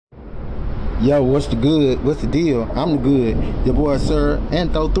Yo, what's the good? What's the deal? I'm the good. Your boy, Sir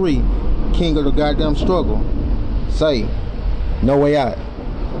Antho 3, king of the goddamn struggle. Say, no way out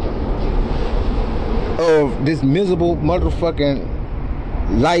of this miserable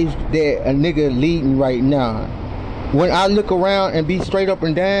motherfucking life that a nigga leading right now. When I look around and be straight up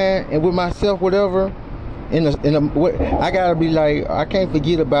and down and with myself, whatever, I gotta be like, I can't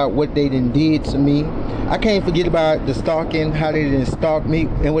forget about what they done did to me. I can't forget about the stalking, how they done stalked me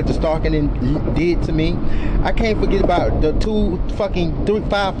and what the stalking did to me. I can't forget about the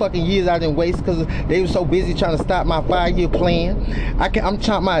 5 fucking years I didn't waste because they were so busy trying to stop my 5-year plan. I'm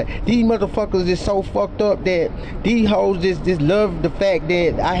trying these motherfuckers is so fucked up that these hoes just love the fact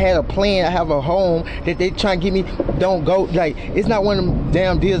that I had a plan, I have a home that they trying to get me. Don't go, like, it's not one of them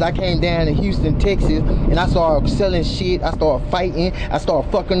damn deals. I came down in Houston, Texas, and I started selling shit, I started fighting, I started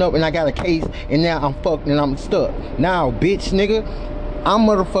fucking up, and I got a case, and now I'm fucked and I'm stuck. Now, bitch, nigga, I'm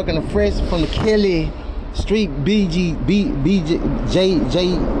motherfucking fresh from the Kelly Street BJ.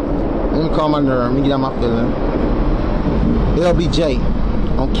 Let me call my nerve, let me get out my feeling. LBJ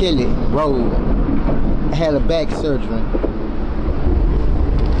on Kelly Road. I had a back surgery.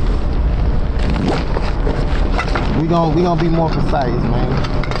 We gonna be more precise, man.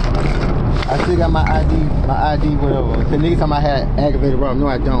 I still got my ID, whatever. The niggas time I had aggravated robbery. No,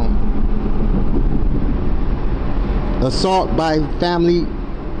 I don't. Assault by family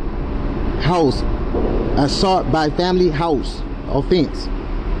house. Assault by family house offense.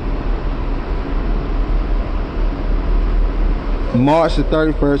 March the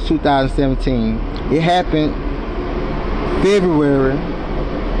 31st, 2017. It happened February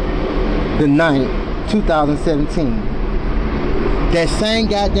the 9th, 2017. That same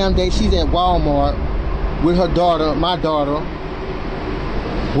goddamn day, she's at Walmart with her daughter, my daughter,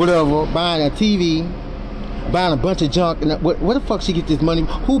 whatever, buying a TV, buying a bunch of junk. And where the fuck she get this money?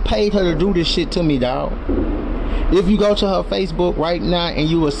 Who paid her to do this shit to me, dog? If you go to her Facebook right now and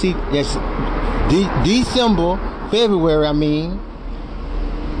you will see that's February, I mean,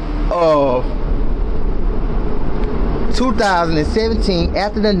 of 2017,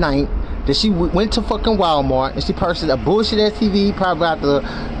 after the 9th, that she went to fucking Walmart and she purchased a bullshit ass TV, probably about the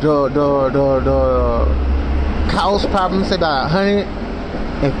cost, probably say about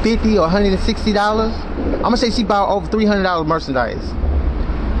 $150 or $160. I'm gonna say she bought over $300 merchandise.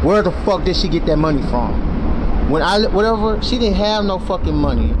 Where the fuck did she get that money from? Whatever, she didn't have no fucking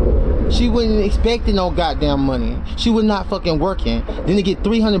money. She wasn't expecting no goddamn money. She was not fucking working. Then to get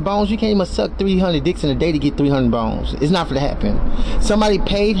 300 bones, you can't even suck 300 dicks in a day to get 300 bones. It's not for to happen. Somebody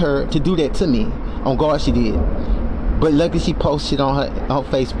paid her to do that to me. On God, she did. But luckily she posted on her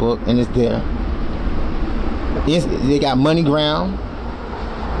Facebook and it's there. They got MoneyGram.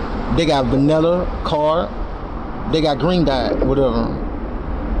 They got vanilla card. They got green dot, whatever.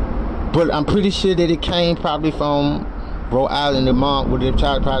 But I'm pretty sure that it came probably from Rhode Island. The mom would have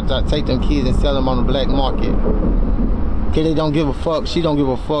tried to take them kids and sell them on the black market. Cause they don't give a fuck. She don't give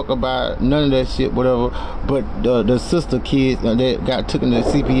a fuck about none of that shit, whatever. But the sister kids that got taken to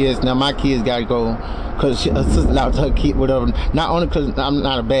CPS. Now my kids gotta go cause her sister out her kid, whatever. Not only cause I'm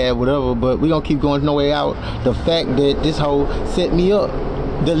not a bad whatever, but we gonna keep going no way out. The fact that this hoe set me up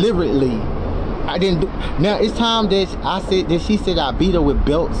deliberately. I didn't do. Now it's time that she said I beat her with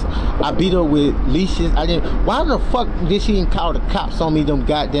belts, I beat her with leashes. I didn't. Why the fuck did she didn't call the cops on me them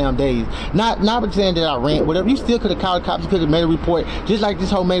goddamn days? Not saying that I ran, whatever. You still could have called the cops. You could have made a report, just like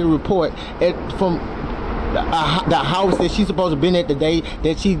this whole made a report from the house that she's supposed to have been at the day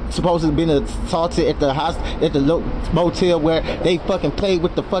that she supposed to have been assaulted at the house at the motel where they fucking played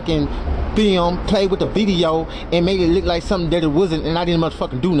with the fucking film, played with the video, and made it look like something that it wasn't, and I didn't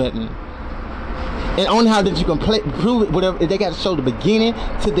motherfucking do nothing. And on how that you can prove it, whatever, they got to show the beginning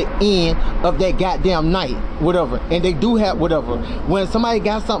to the end of that goddamn night, whatever. And they do have whatever. When somebody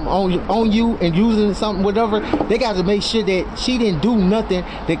got something on you and using something, whatever, they got to make sure that she didn't do nothing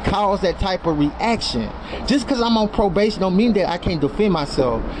that caused that type of reaction. Just because I'm on probation don't mean that I can't defend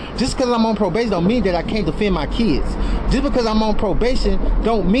myself. Just because I'm on probation don't mean that I can't defend my kids. Just because I'm on probation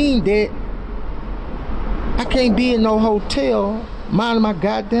don't mean that I can't be in no hotel minding my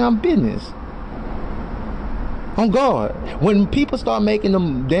goddamn business. On God, when people start making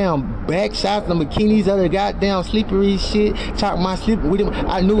them damn back shots, them bikinis, other goddamn slippery shit, talk my sleep with them,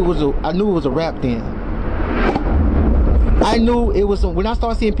 I knew it was a rap then. I knew it was when I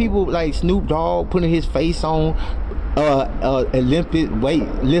started seeing people like Snoop Dogg putting his face on Olympic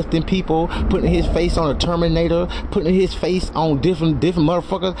weightlifting people, putting his face on a Terminator, putting his face on different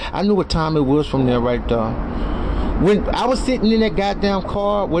motherfuckers. I knew what time it was from there right there. When I was sitting in that goddamn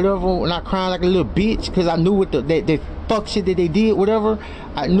car, whatever, when I cried like a little bitch, because I knew what that fuck shit that they did, whatever,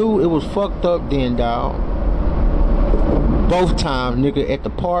 I knew it was fucked up then, dog. Both times, nigga, at the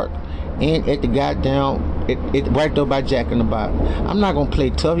park and at the goddamn, it right there by Jack in the Box. I'm not gonna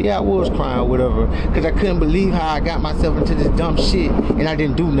play tough. Yeah, I was crying, whatever, because I couldn't believe how I got myself into this dumb shit and I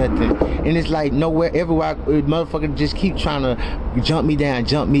didn't do nothing. And it's like nowhere, everywhere, motherfucker just keep trying to jump me down,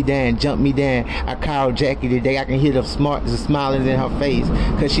 jump me down, jump me down. I called Jackie today. I can hear the smiling in her face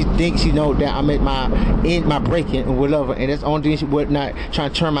because she thinks she know that I'm at my breaking and whatever. And that's the only thing she would not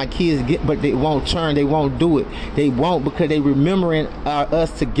trying to turn my kids get, but they won't turn. They won't do it. They won't because they remembering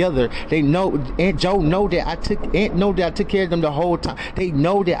us together. They know, Aunt Joe know that I took care of them the whole time. They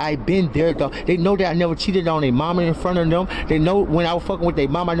know that I been there though. They know that I never cheated on their mama in front of them. They know when I was fucking with their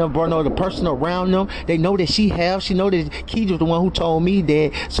mama, I never brought no other person around them. They know that she know that Keith was the one who told me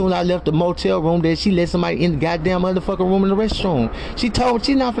that soon as I left the motel room that she let somebody in the goddamn motherfucking room in the restroom. She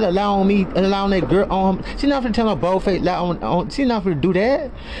not finna allowing that girl on. She not finna tell her bold face on. She not finna do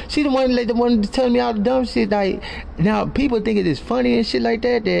that. She the one telling me all the dumb shit. Like, now people think it is funny and shit like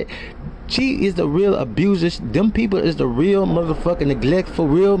that. That she is the real abusers. Them people is the real motherfucking neglectful,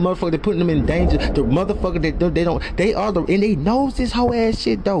 real motherfucker. They putting them in danger. The motherfucker they are the, and they knows this whole ass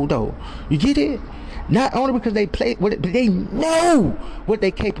shit though. You get it? Not only because they play with it, but they know what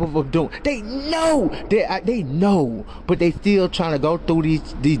they capable of doing. They know they know, but they still trying to go through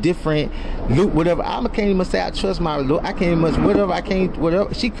these different loop, whatever. I can't even say I trust my look. I can't even whatever. I can't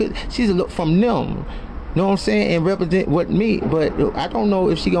whatever. She's a look from them. Know what I'm saying? And represent what me, but I don't know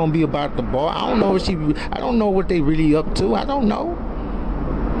if she gonna be about the ball. I don't know I don't know what they really up to. I don't know.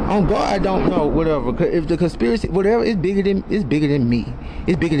 On God, I don't know. Whatever. If the conspiracy, whatever, it's bigger than me.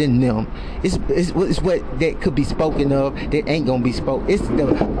 It's bigger than them. It's what that could be spoken of that ain't gonna be spoken. It's the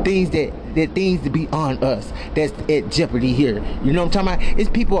things that things to be on us that's at jeopardy here. You know what I'm talking about? It's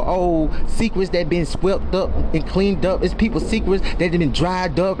people old secrets that been swept up and cleaned up. It's people's secrets that have been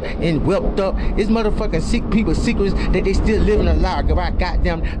dried up and whelped up. It's motherfucking people's secrets that they still living a lie. If I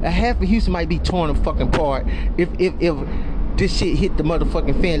goddamn half of Houston might be torn the fucking apart if this shit hit the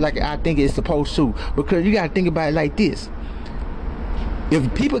motherfucking fan like I think it's supposed to. Because you gotta think about it like this.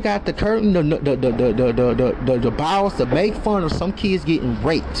 If people got the curtain, the balls to make fun of some kids getting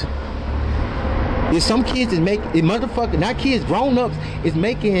raped, if some kids motherfucker, not kids, grown-ups is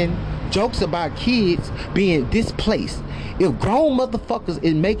making jokes about kids being displaced. If grown motherfuckers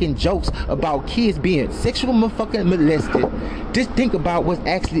is making jokes about kids being sexual motherfucking molested, just think about what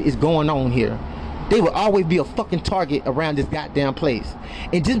actually is going on here. They will always be a fucking target around this goddamn place.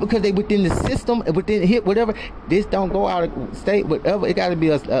 And just because they within the system, within hit whatever, this don't go out of state, whatever. It got to be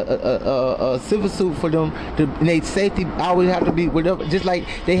a civil suit for them. And they safety always have to be whatever. Just like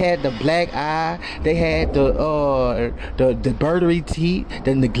they had the black eye, they had the birdery teeth,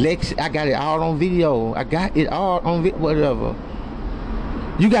 the neglect. I got it all on video. I got it all on whatever.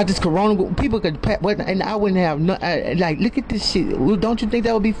 You got this corona. People could, and I wouldn't have no. Like, look at this shit. Don't you think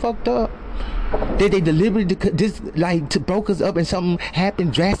that would be fucked up? Did they deliberately just like to broke us up and something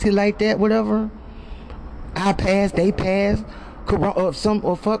happened drastic like that, whatever? I passed, they passed,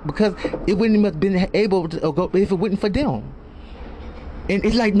 or fuck, because it wouldn't have been able to go if it wasn't for them. And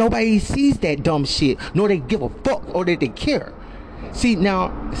it's like nobody sees that dumb shit, nor they give a fuck or that they care. See,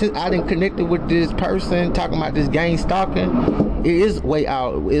 now, since I done connected with this person talking about this gang stalking, it is way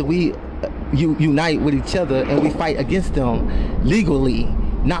out. We unite with each other and we fight against them legally.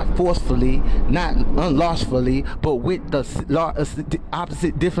 Not forcefully, not unlawfully, but with the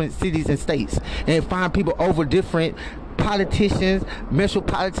opposite different cities and states, and find people over different politicians,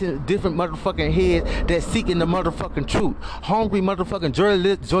 metropolitan, different motherfucking heads that's seeking the motherfucking truth. Hungry motherfucking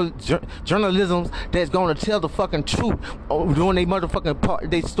journalisms that's gonna tell the fucking truth doing they motherfucking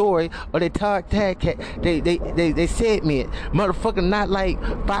part, they story or they tag they segment. Motherfucking not like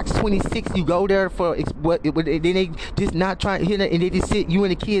Fox 26. You go there for what? Then they just not trying to hear that, and they just sit you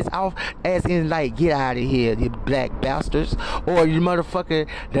and the kids off as in like, get out of here, you black bastards, or you motherfucker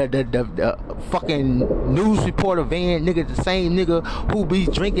the fucking news reporter van nigga, the same nigga who be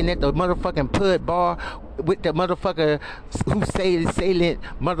drinking at the motherfucking pub bar with the motherfucker who say the salient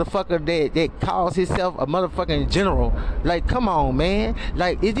motherfucker that calls himself a motherfucking general. Like, come on, man.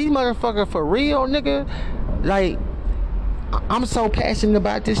 Like, is these motherfuckers for real, nigga? Like, I'm so passionate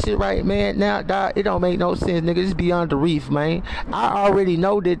about this shit right, man. Now, dog, it don't make no sense, nigga. It's beyond the reef, man. I already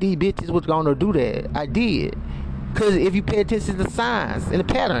know that these bitches was gonna do that. I did. Cause if you pay attention to the signs and the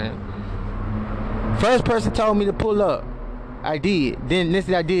pattern. First person told me to pull up. I did. Then next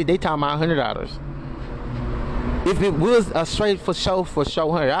thing I did, they talking about $100. If it was a straight for show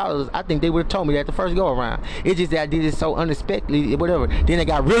 $100, I think they would have told me that the first go around. It's just that I did it so unexpectedly, whatever. Then they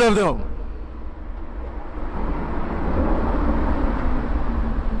got rid of them.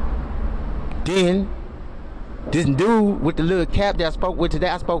 Then this dude with the little cap that I spoke with today,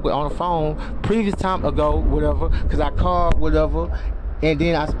 I spoke with on the phone previous time ago, whatever, because I called, whatever, and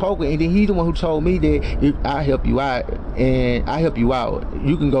then I spoke with, and then he's the one who told me that I help you out, and I help you out.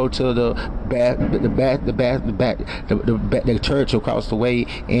 You can go to the church across the way,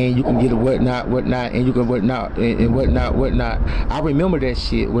 and you can get a whatnot, and you can whatnot, and whatnot. I remember that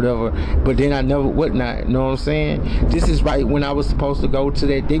shit, whatever, but then I never whatnot. You know what I'm saying? This is right when I was supposed to go to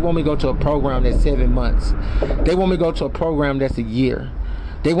that. They want me to go to a program that's 7 months. They want me to go to a program that's a year.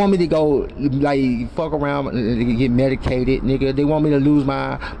 They want me to go like fuck around and get medicated, nigga. They want me to lose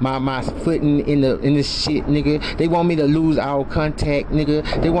my footing in the shit, nigga. They want me to lose our contact, nigga.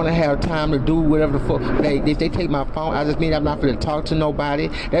 They want to have time to do whatever the fuck. If they take my phone, I just mean I'm not finna talk to nobody.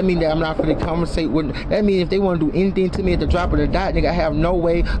 That means that I'm not finna conversate with. That means if they want to do anything to me at the drop of the dot, nigga, I have no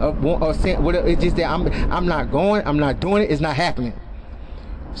way of saying whatever. It's just that I'm not going. I'm not doing it. It's not happening.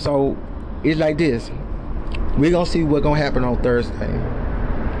 So it's like this. We're gonna see what's gonna happen on Thursday.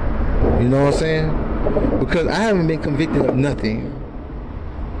 You know what I'm saying? Because I haven't been convicted of nothing.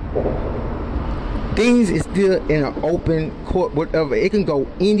 Things is still in an open court, whatever. It can go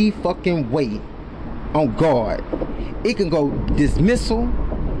any fucking way. On guard. It can go dismissal.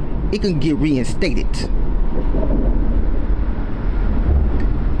 It can get reinstated.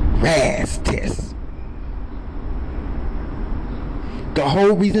 RAS test. The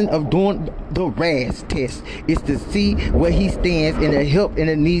whole reason of doing the RAS test is to see where he stands and the help and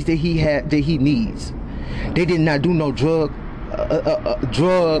the needs that he needs. They did not do no drug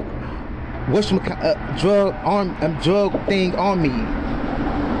thing on me.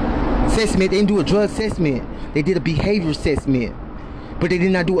 Assessment. They didn't do a drug assessment. They did a behavior assessment, but they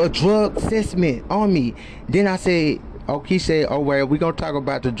did not do a drug assessment on me. Then I said, he said, "Oh well, we're gonna talk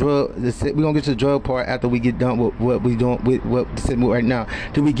about the drug. We're gonna get to the drug part after we get done with what we doing with what the segment right now.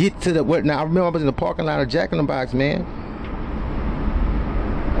 Till we get to the what now? I remember I was in the parking lot of Jack in the Box, man.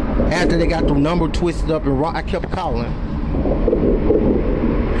 After they got the number twisted up and wrong, I kept calling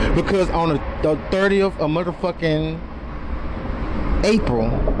because on the 30th of motherfucking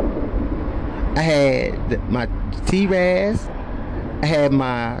April, I had my T-RAS, I had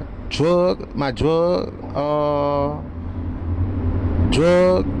my drug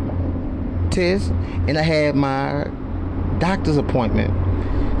test, and I had my doctor's appointment.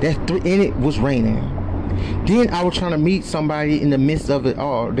 That's 3, and it was raining. Then I was trying to meet somebody in the midst of it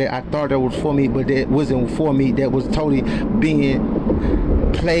all that I thought that was for me, but that wasn't for me. That was totally being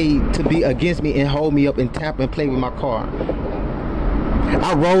played to be against me and hold me up and tap and play with my car.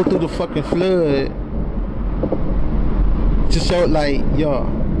 I rolled through the fucking flood to show like, yo.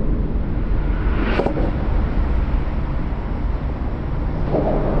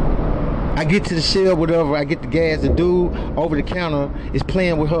 I get to the shell, whatever, I get the gas, the dude over the counter is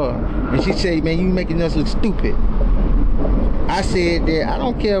playing with her. And she said, man, you making us look stupid. I said that I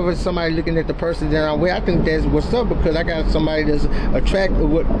don't care if it's somebody looking at the person that I'm with. I think that's what's up because I got somebody that's attracted. You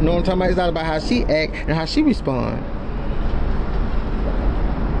know what I'm talking about? It's not about how she act and how she respond.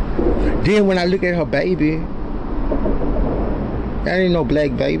 Then when I look at her baby, that ain't no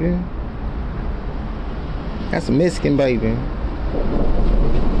black baby. That's a Mexican baby.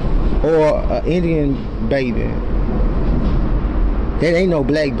 Or an Indian baby. That ain't no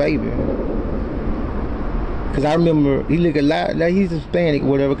black baby. Cause I remember he look a lot like he's Hispanic,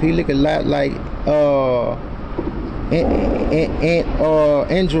 whatever. Cause he look a lot like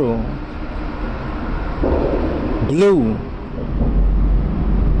Andrew Blue.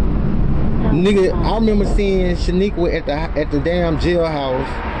 Nigga, I remember seeing Shaniqua at the damn jailhouse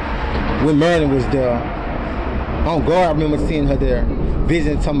when Merlin was there. On guard, I remember seeing her there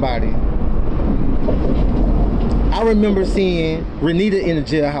visiting somebody. I remember seeing Renita in the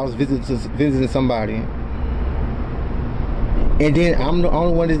jailhouse visiting somebody. And then I'm the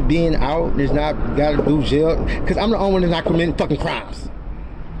only one that's being out, that's not got to do jail, because I'm the only one that's not committing fucking crimes.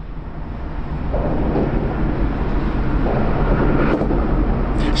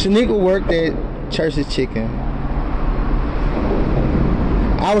 Shaniqua worked at Church's Chicken.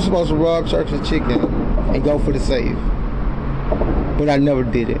 I was supposed to rob Church's Chicken and go for the safe, but I never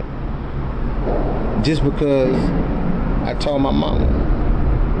did it. Just because I told my mama,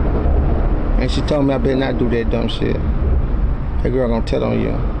 and she told me I better not do that dumb shit. That girl gonna tell on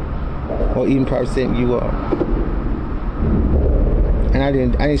you, or even probably set you up. And I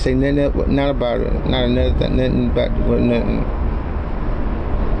didn't say nothing about it, not another thing, nothing about it, nothing.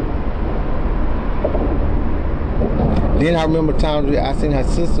 Then I remember times I seen her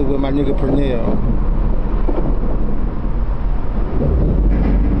sister with my nigga Pernell.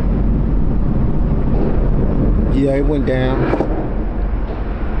 Yeah, it went down.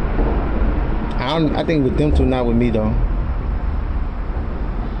 I think with them two, not with me though,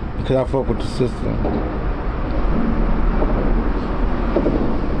 because I fuck with the sister.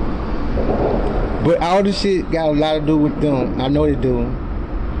 But all this shit got a lot to do with them. I know they do,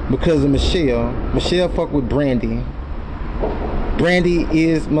 because of Michelle. Michelle fuck with Brandy. Brandy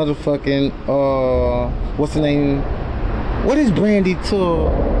is motherfucking what's the name? What is Brandy to?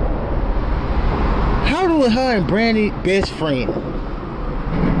 How do her and Brandy best friend?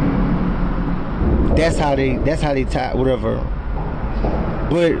 That's how they tie, whatever.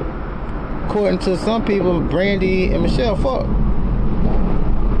 But according to some people, Brandy and Michelle fuck.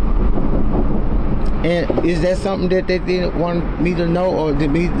 And is that something that they didn't want me to know, or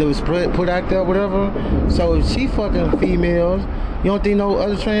did me to put out there, whatever? So if she fucking females, you don't think no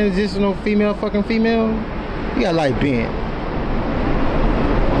other transitional female fucking female? You got like Ben.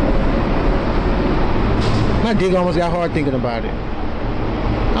 My dick almost got hard thinking about it.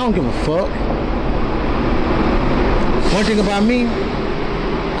 I don't give a fuck. One thing about me,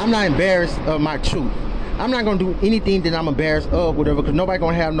 I'm not embarrassed of my truth. I'm not gonna do anything that I'm embarrassed of, whatever, because nobody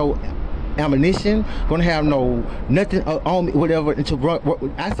gonna have no ammunition, gonna have no nothing on me, whatever. Until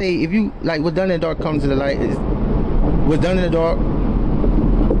I say, if you like, what's done in the dark comes to the light. What's done in the dark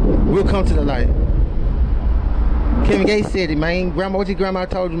will come to the light. Kevin Gates said it, man. What your grandma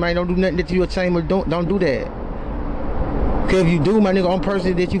told you, man. Don't do nothing that you ashamed of. Don't do that. Cause if you do, my nigga, only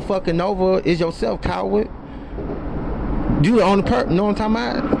person that you fucking over is yourself, coward. You the only person. Know what I'm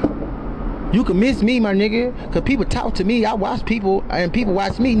talking about? You can miss me, my nigga, cause people talk to me. I watch people, and people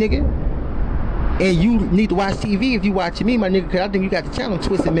watch me, nigga. And you need to watch TV if you watching me, my nigga, cause I think you got the channel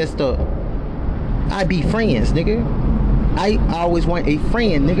twisted, messed up. I be friends, nigga. I always want a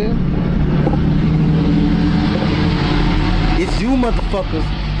friend, nigga. It's you motherfuckers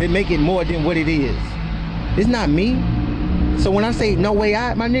that make it more than what it is. It's not me. So when I say no way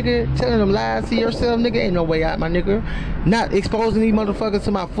out, my nigga, telling them lies to yourself, nigga, ain't no way out, my nigga. Not exposing these motherfuckers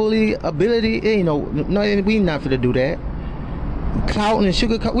to my fully ability, ain't no, we not finna do that. Clout and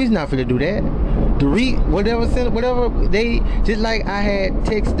sugar, we not finna do that. The whatever, they, just like I had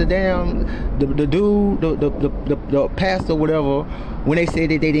text the damn, the dude, the pastor, whatever, when they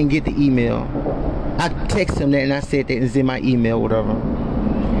said that they didn't get the email. I text him that and I said that it's in my email, whatever.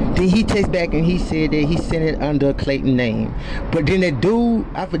 Then he texted back and he said that he sent it under Clayton name. But then that dude,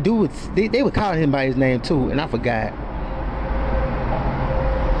 I forgot, they were calling him by his name too, and I forgot.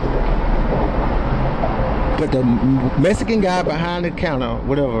 But the Mexican guy behind the counter,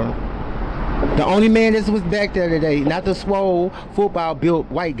 whatever, the only man that was back there today, not the swole, football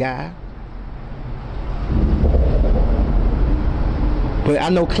built white guy. But I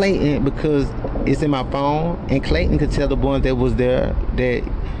know Clayton because it's in my phone, and Clayton could tell the ones that was there that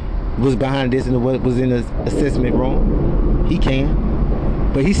was behind this and what was in the assessment room. He can.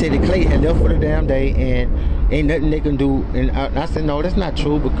 But he said that Clayton had left for the damn day and ain't nothing they can do. And I said, no, that's not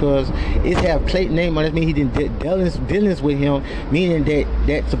true, because it have Clayton name on it. Mean he didn't dealings with him, meaning that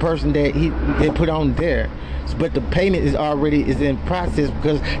that's the person that they put on there. But the payment is in process,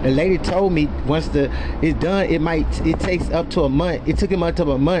 because the lady told me once it's done, it takes up to a month. It took him up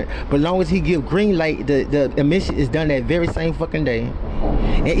to a month, but as long as he give green light, the admission is done that very same fucking day.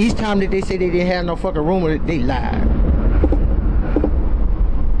 And each time that they say they didn't have no fucking room, they lied.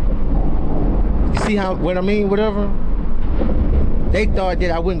 You see what I mean? Whatever. They thought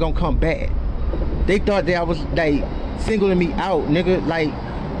that I wasn't gonna come back. They thought that I was like singling me out, nigga. Like,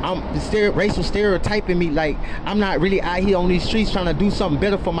 I'm racial stereotyping me, like I'm not really out here on these streets trying to do something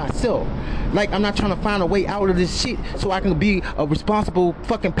better for myself. Like, I'm not trying to find a way out of this shit so I can be a responsible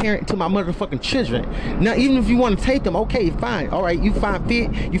fucking parent to my motherfucking children. Now, even if you want to take them, okay, fine. All right, you find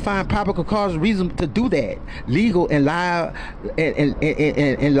fit, you find probable cause reason to do that. Legal and liable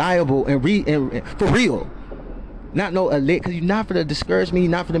and liable and for real. Not no elite, because you're not finna discourage me,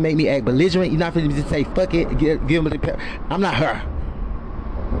 you're not finna make me act belligerent, you're not finna just say fuck it, give them the. I'm not her.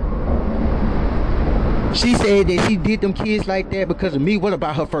 She said that she did them kids like that because of me. What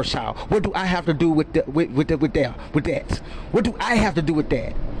about her first child? What do I have to do with that? What do I have to do with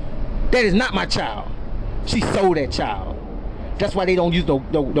that? That is not my child. She sold that child. That's why they don't use no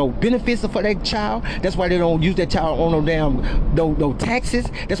benefits for that child. That's why they don't use that child on no damn no taxes.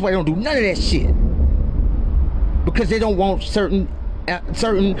 That's why they don't do none of that shit. Because they don't want certain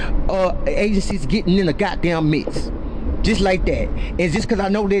agencies getting in the goddamn mix. Just like that. And just because I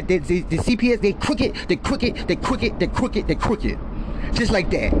know that the CPS, they crooked. Just like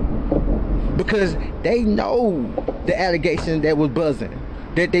that. Because they know the allegation that was buzzing,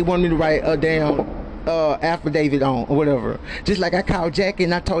 that they wanted me to write a damn affidavit on or whatever. Just like I called Jackie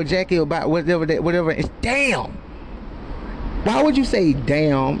and I told Jackie about whatever. It's damn. Why would you say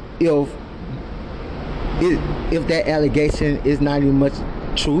damn if if that allegation is not even much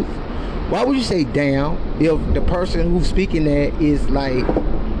truth, why would you say damn if the person who's speaking that is like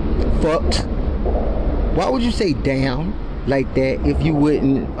fucked? Why would you say damn like that if you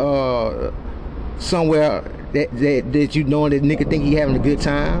wouldn't somewhere that you know that nigga think he having a good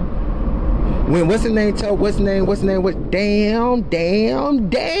time? When what's the name tell what's the name what damn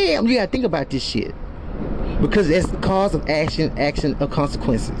you gotta think about this shit, because it's the cause of action of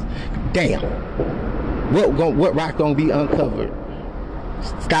consequences. Damn, what rock gonna be uncovered?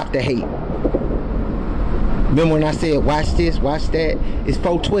 Stop the hate. Remember when I said watch this, watch that? It's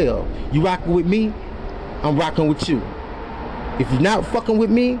 412. You rocking with me, I'm rocking with you. If you're not fucking with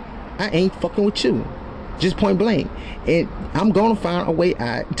me, I ain't fucking with you. Just point blank. And I'm gonna find a way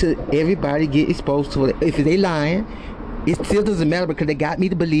out to everybody get exposed to it. If they lying, it still doesn't matter, because they got me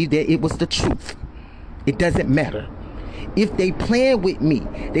to believe that it was the truth. It doesn't matter. If they playing with me,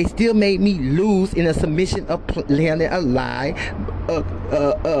 they still made me lose in a submission of playing a lie.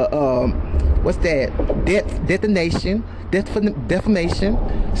 What's that? Defamation,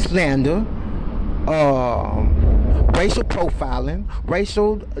 slander, racial profiling,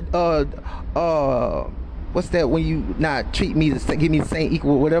 racial what's that when you not treat me give me the same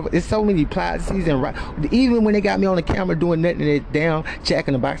equal whatever. There's so many policies and right. Even when they got me on the camera doing nothing, they down Jack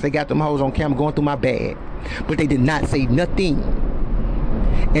in the Box, they got them hoes on camera going through my bag, but they did not say nothing.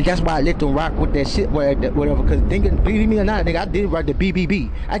 And that's why I let them rock with that shit, whatever. Because believe me or not, nigga, I did write the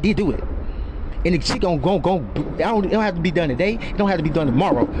BBB. I did do it. And the shit it don't have to be done today. It don't have to be done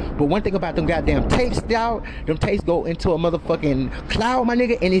tomorrow. But one thing about them goddamn tapes, out, them tapes go into a motherfucking cloud, my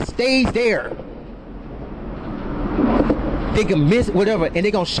nigga, and it stays there. They can miss whatever, and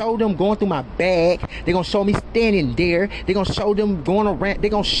they gonna show them going through my bag. They gonna show me standing there. They gonna show them going around. They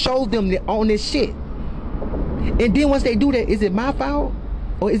gonna show them on this shit. And then once they do that, is it my fault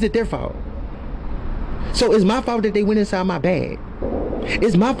or is it their fault? So it's my fault that they went inside my bag.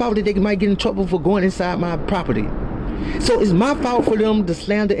 It's my fault that they might get in trouble for going inside my property. So it's my fault for them to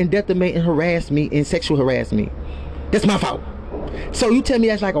slander and defamate and harass me and sexual harass me. That's my fault. So you tell me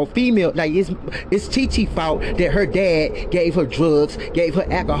that's like a female, like it's Chi fault that her dad gave her drugs, gave her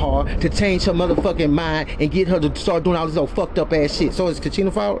alcohol to change her motherfucking mind and get her to start doing all this old fucked up ass shit. So it's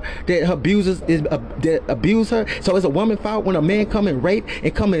Kachina's fault that her abusers that abuse her. So it's a woman's fault when a man come and rape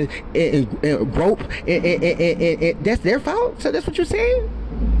and come and rope and that's their fault. So that's what you're saying?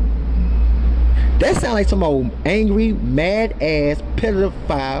 That sounds like some old angry, mad ass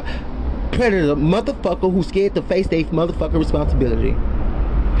predator motherfucker who's scared to face their motherfucking responsibility.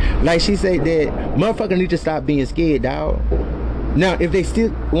 Like she said that motherfucker need to stop being scared, dog. Now if they still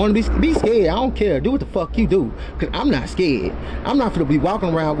want to be scared, I don't care. Do what the fuck you do, cause I'm not scared. I'm not gonna be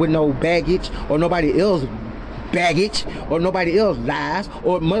walking around with no baggage or nobody else baggage or nobody else lies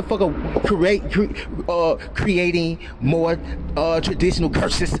or motherfucker creating more traditional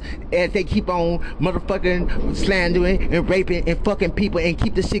curses as they keep on motherfucking slandering and raping and fucking people and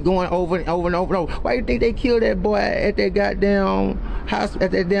keep the shit going over and over and over and over. Why you think they killed that boy at that goddamn house,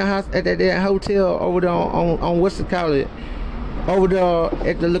 at that damn house, at that damn hotel over there on what's it called it, over there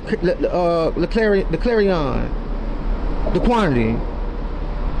at the Clarion, the Quantity?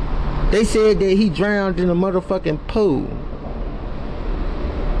 They said that he drowned in a motherfucking pool.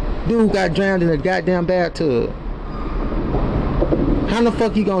 Dude got drowned in a goddamn bathtub. How the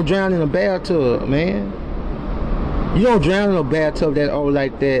fuck you gonna drown in a bathtub, man? You don't drown in a bathtub that old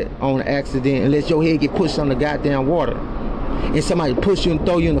like that on accident unless your head get pushed on the goddamn water and somebody push you and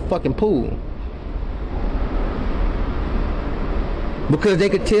throw you in the fucking pool. Because they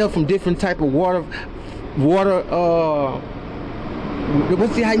could tell from different type of water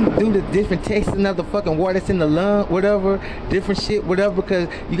let's see how you do the different tasting of the fucking water that's in the lung, whatever, different shit, whatever, because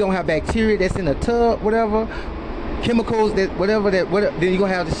you gonna have bacteria that's in the tub, whatever, chemicals that whatever, then you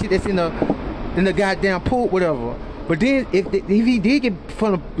gonna have the shit that's in the goddamn pool, whatever. But then if he did get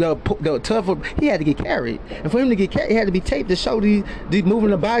from the tub, he had to get carried, and for him to get carried, he had to be taped to show these moving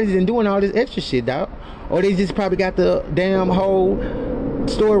the bodies and doing all this extra shit, dog. Or they just probably got the damn whole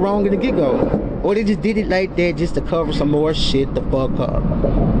story wrong in the get-go. Or they just did it like that just to cover some more shit the fuck up.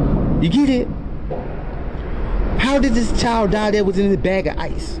 You get it? How did this child die that was in the bag of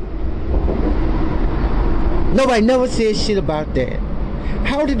ice? Nobody never said shit about that.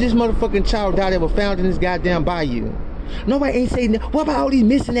 How did this motherfucking child die that was found in this goddamn bayou? Nobody ain't saying that. What about all these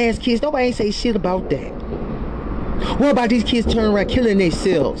missing ass kids? Nobody ain't say shit about that. What about these kids turning around killing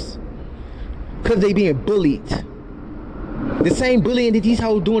themselves? Because they being bullied. The same bullying that these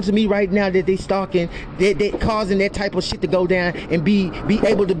hoes doing to me right now, that they stalking, that causing that type of shit to go down and be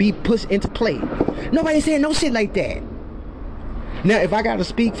able to be pushed into play. Nobody saying no shit like that. Now, if I gotta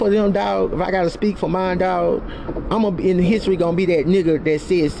speak for them, dog, if I gotta speak for mine, dog, I'm gonna in history gonna be that nigga that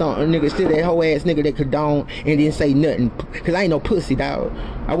said something, nigga, still that whole ass nigga that condone and didn't say nothing. Cause I ain't no pussy, dog.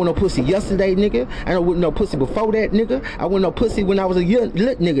 I wasn't no pussy yesterday, nigga. I wasn't no pussy before that, nigga. I wasn't no pussy when I was a young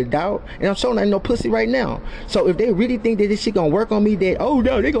lit nigga, dog. And I'm showing I ain't no pussy right now. So if they really think that this shit gonna work on me, that, oh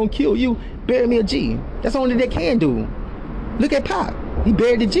no, they gonna kill you, bury me a G. That's the only thing they can do. Look at Pop. He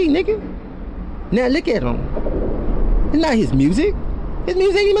buried the G, nigga. Now look at him. It's not his music. His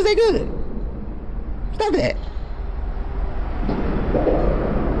music ain't even that good. Stop that.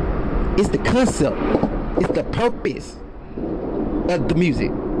 It's the concept. It's the purpose of the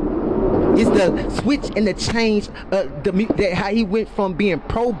music. It's the switch and the change of the how he went from being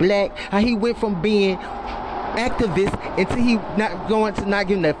pro-black, how he went from being activist until he not going to not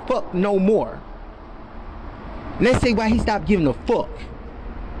giving a fuck no more. Let's say why he stopped giving a fuck.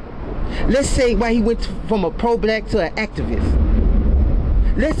 Let's say why he went from a pro-black to an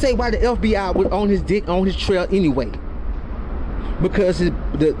activist. Let's say why the FBI was on his dick, on his trail anyway. Because the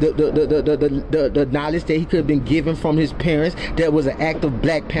knowledge that he could have been given from his parents that was an act of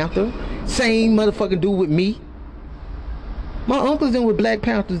Black Panther. Same motherfucking dude with me. My uncle's in with Black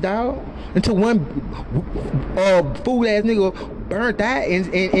Panthers, dog. Until one fool ass nigga burnt out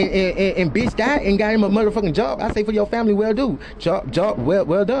and bitch died and got him a motherfucking job. I say for your family, well do. Job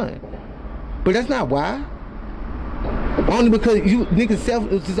well done. But that's not why. Only because you niggas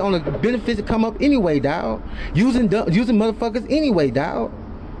self is just on the benefits that come up anyway, dog. Using motherfuckers anyway, dog.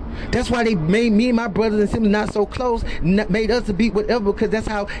 That's why they made me and my brothers and siblings not so close, made us to be whatever, because that's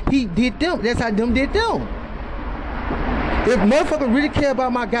how he did them. That's how them did them. If motherfuckers really care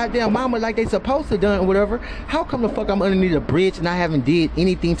about my goddamn mama like they supposed to done or whatever, how come the fuck I'm underneath a bridge and I haven't did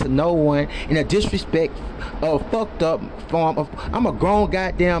anything to no one in a disrespect of fucked up form of, I'm a grown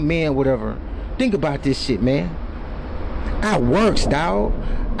goddamn man, whatever. Think about this shit, man. I works, dog.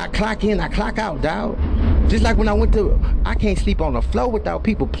 I clock in, I clock out, dog. Just like when I went to, I can't sleep on the floor without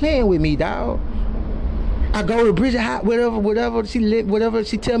people playing with me, dog. I go to Bridget Hot, whatever she lit, whatever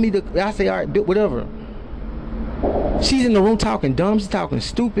she tell me to, I say, all right, whatever. She's in the room talking dumb, she's talking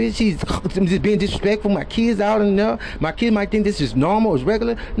stupid, she's just being disrespectful. My kids out in there, my kids might think this is normal, it's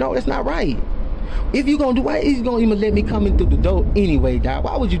regular. No, that's not right. If you gonna do, why is you gonna even let me come in through the door anyway, dog?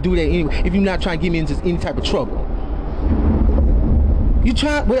 Why would you do that anyway if you're not trying to get me into any type of trouble? You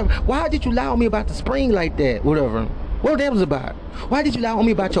tried, whatever. Why did you lie on me about the spring like that, whatever? What that was about? Why did you lie on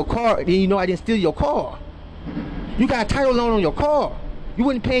me about your car and you know I didn't steal your car? You got a title loan on your car. You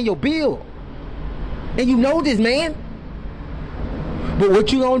wasn't paying your bill. And you know this, man. But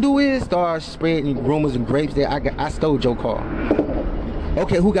what you gonna do is start spreading rumors and grapes that I stole your car.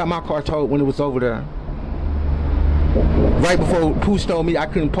 Okay, who got my car towed when it was over there? Right before Pooh told me I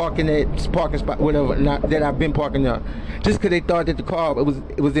couldn't park in that parking spot, whatever, that I've been parking there. Just because they thought that the car, it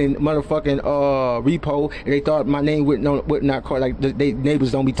was in motherfucking repo, and they thought my name would not car, like they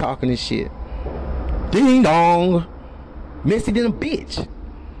neighbors don't be talking and shit. Ding dong. Messy than a bitch.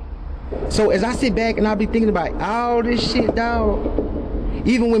 So as I sit back and I be thinking about all this shit, dog.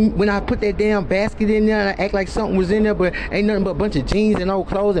 Even when I put that damn basket in there and I act like something was in there, but ain't nothing but a bunch of jeans and old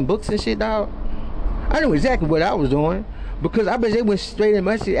clothes and books and shit, dog. I knew exactly what I was doing. Because I bet they went straight in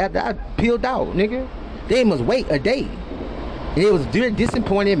my shit after I peeled out, nigga. They must wait a day. And it was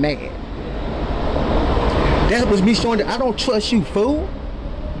disappointed, mad. That was me showing that I don't trust you, fool.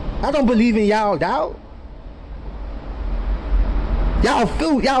 I don't believe in y'all, dog. Y'all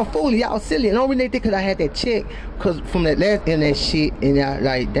fool, y'all silly. And I don't really think because I had that check, because from that last and that shit, and I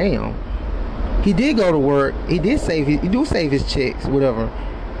like, damn. He did go to work. He do save his checks, whatever.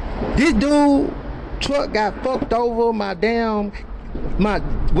 This dude truck got fucked over, my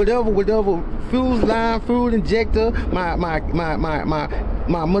whatever fuse line, fuel injector, my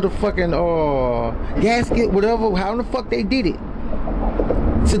motherfucking gasket, whatever, how the fuck they did it.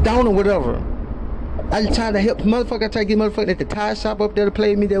 Sedona, whatever. I tried to help motherfucker, I tried to get motherfucker at the tire shop up there to play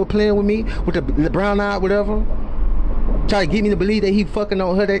with me, they were playing with me with the brown eye, whatever. Try to get me to believe that he fucking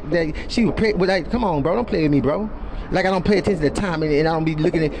on her, that she was pregnant. Like, come on, bro, don't play with me, bro. Like I don't pay attention to the time and I don't be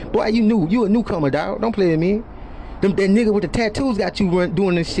looking at, boy, you a newcomer, dog. Don't play with me. That nigga with the tattoos got you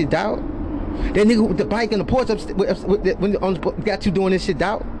doing this shit, dog. That nigga with the bike and the porch got you doing this shit,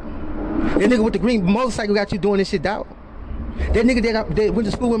 dog. That nigga with the green motorcycle got you doing this shit, dog. That nigga that went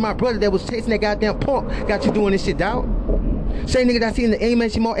to school with my brother that was chasing that goddamn punk got you doing this shit, dog. Same nigga that I see in the A-Man,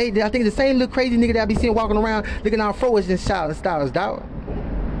 I think the same little crazy nigga that I be seeing walking around looking out forwards and styles, dog.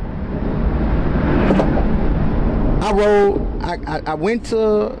 I went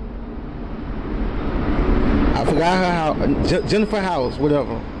to, I forgot her house, Jennifer house,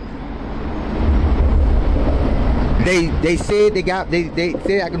 whatever. They said they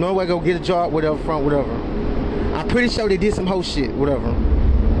said I could no way go get a job, whatever, from whatever. I'm pretty sure they did some whole shit, whatever.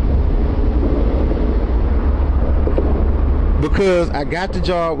 Because I got the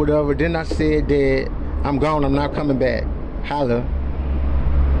job, whatever, then I said that I'm gone, I'm not coming back. Holla.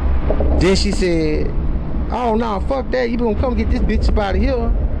 Then she said, oh no, fuck that, you gonna come get this bitch up out of here.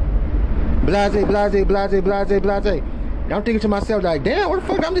 Blase, blase, blase, blase, blase. And I'm thinking to myself like, damn, what the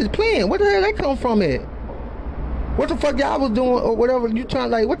fuck, I'm just playing. Where the hell that come from it? What the fuck y'all was doing or whatever, you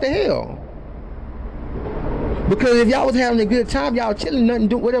trying like, what the hell? Because if y'all was having a good time, y'all chilling, nothing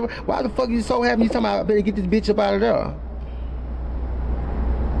doing, whatever, why the fuck you so happy you talking about I better get this bitch up out of there?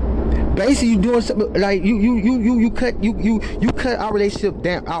 Basically, you doing something like you cut our relationship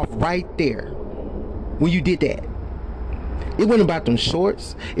down off right there when you did that. It wasn't about them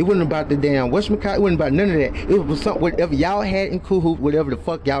shorts. It wasn't about the damn whatchamacallit. It wasn't about none of that. It was something whatever y'all had in cahoots, whatever the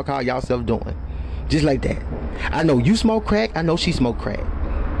fuck y'all call y'allself doing, just like that. I know you smoke crack. I know she smoke crack.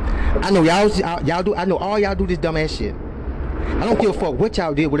 I know y'all do. I know all y'all do this dumbass shit. I don't give a fuck what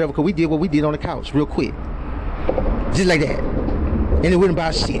y'all did, whatever, cause we did what we did on the couch, real quick, just like that. And it wasn't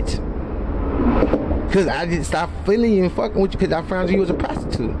about shit. Cause I didn't stop feeling you and fucking with you because I found you was a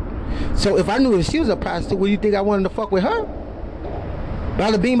prostitute. So if I knew if she was a prostitute, would you think I wanted to fuck with her?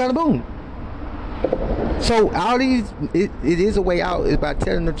 Bada bing, bada boom. So all these, it is a way out. Is by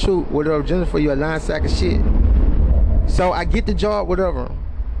telling the truth. Whatever, Jennifer, you're a lying sack of shit. So I get the job, whatever.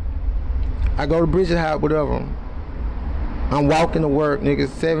 I go to Bridget House, whatever. I'm walking to work, nigga.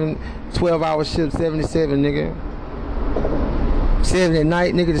 12-hour shift, 77, nigga. 7 at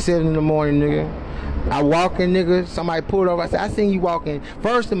night, nigga, to 7 in the morning, nigga. I walking, nigga. Somebody pulled over. I said, I seen you walking.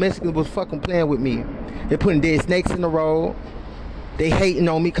 First, the Mexicans was fucking playing with me. They putting dead snakes in the road. They hating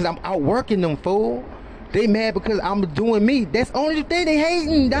on me because I'm out working them, fool. They mad because I'm doing me. That's the only thing they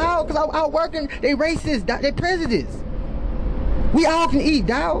hating, dog. Because I'm out working. They racist, dog. They prejudice. We all can eat,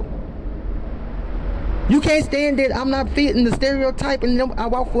 dog. You can't stand that I'm not fitting the stereotype and I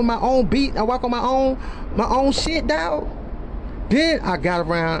walk with my own beat. I walk on my own shit, dog. Then I got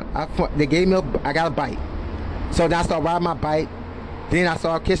around, they gave me I got a bike. So then I started riding my bike. Then I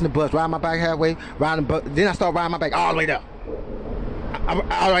started catching the bus, riding my bike halfway, riding the bus. Then I started riding my bike all the way up.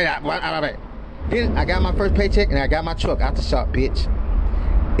 All the way up. Then I got my first paycheck and I got my truck out the shop, bitch.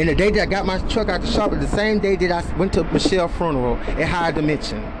 And the day that I got my truck out the shop, the same day that I went to Michelle's funeral at Higher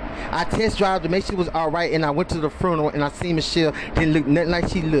Dimension. I test drove to make sure she was alright, and I went to the funeral and I seen Michelle, didn't look nothing like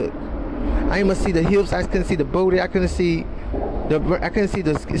she looked. I didn't even see the hips, I couldn't see the booty, I couldn't see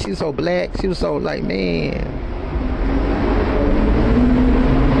the, she was so black, she was so like, man.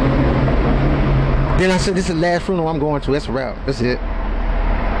 Then I said, this is the last funeral I'm going to, that's a wrap, that's it.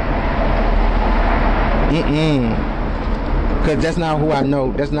 Cause that's not who I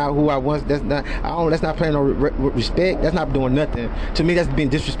know, that's not who I was, that's not playing no respect, that's not doing nothing. To me, that's being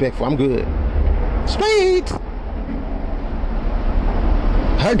disrespectful, I'm good. Straight!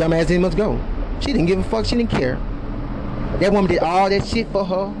 Her dumb ass didn't must go. She didn't give a fuck, she didn't care. That woman did all that shit for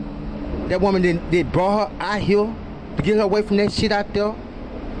her. That woman did brought her out here to get her away from that shit out there.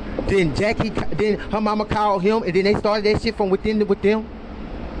 Then then her mama called him, and then they started that shit from within with them.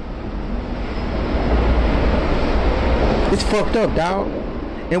 It's fucked up, dog.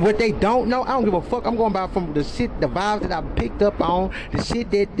 And what they don't know, I don't give a fuck. I'm going by from the shit, the vibes that I picked up on, the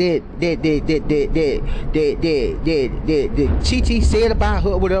shit that Chi said about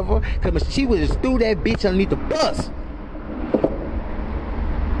her, whatever. Cause she was just threw that bitch underneath the bus.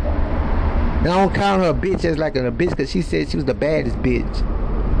 And I don't count her a bitch as like a bitch, cause she said she was the baddest bitch,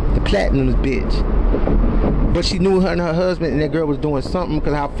 the platinum bitch. But she knew her and her husband and that girl was doing something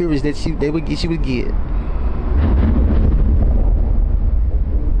because how furious that she would get.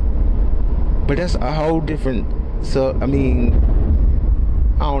 But that's a whole different, so, I mean,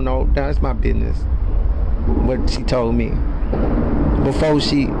 I don't know, that's my business, what she told me. Before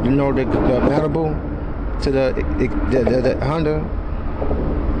she, you know, the Malibu to the Honda.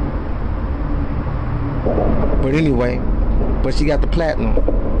 But anyway, but she got the platinum.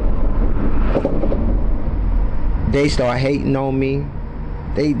 They start hating on me.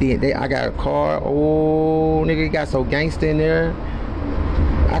 I got a car, oh, nigga, it got so gangster in there.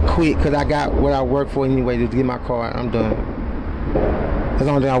 I quit because I got what I work for anyway to get my car. I'm done. That's the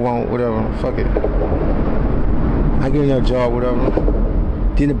only thing I want, whatever. Fuck it. I get another job, whatever.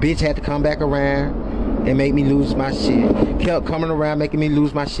 Then the bitch had to come back around and make me lose my shit. Kept coming around making me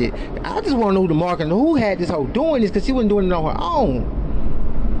lose my shit. I just want to know who the market, who had this hoe doing this, because she wasn't doing it on her own.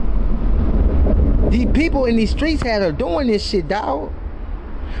 These people in these streets had her doing this shit, dog.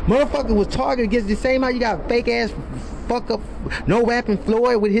 Motherfucker was targeted against the same how you got fake fuck up No Rapping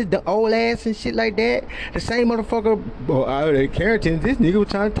Floyd with the old ass and shit like that. The same motherfucker, out of Carrington, this nigga was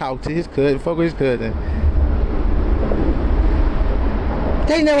trying to talk to his cousin, fuck with his cousin.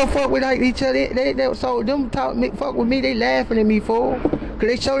 They never fuck with like each other. They so them fuck with me. They laughing at me fool. Cause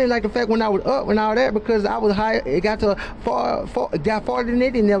they showed it like the fact when I was up and all that because I was high. It got to got farther than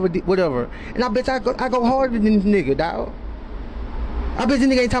they never did whatever. And I bet I go harder than this nigga, dog. I bet this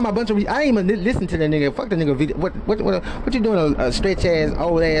nigga ain't talking about a bunch of. I ain't even listen to that nigga. Fuck the nigga video. What you doing? A stretch ass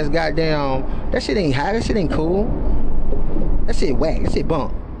old ass goddamn. That shit ain't high. That shit ain't cool. That shit whack. That shit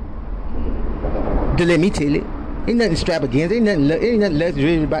bump. To let me tell it. Ain't nothing strap against. Ain't nothing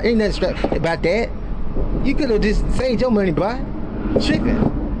luxury about. Ain't nothing strap about that. You could have just saved your money, boy.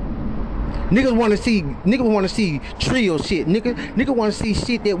 Tripping. Niggas want to see trio shit. Nigga want to see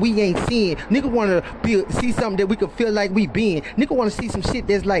shit that we ain't seeing. Nigga want to see something that we could feel like we been. Nigga want to see some shit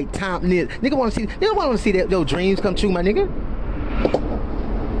that's like timeless. Nigga want to see that those dreams come true, my nigga.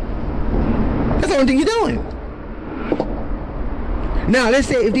 That's the only thing you're doing. Now let's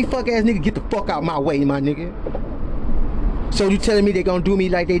say if these fuck ass niggas get the fuck out my way, my nigga. So you telling me they gonna do me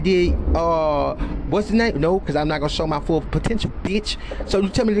like they did, what's the name? No, because I'm not gonna show my full potential, bitch. So you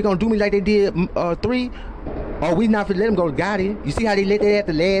tell me they gonna do me like they did 3? Or we not finna let them go to Gotti? You see how they let that at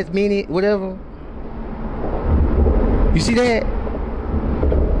the last minute, whatever? You see that?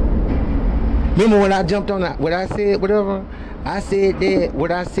 Remember when I jumped on what I said, whatever? I said that,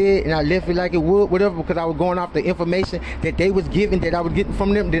 what I said, and I left it like it would, whatever, because I was going off the information that they was giving, that I was getting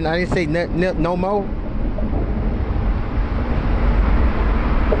from them. Then I didn't say nothing no more.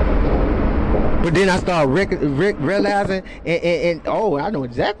 But then I started realizing, and oh, I know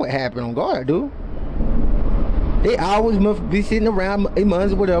exactly what happened on guard, dude. They always must be sitting around a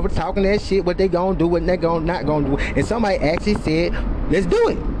months or whatever, talking that shit, what they gonna do, what they not gonna do. And somebody actually said, let's do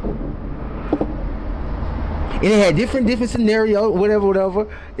it. And it had different scenarios, whatever.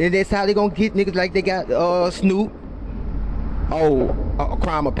 And that's how they gonna get niggas like they got Snoop. Oh, a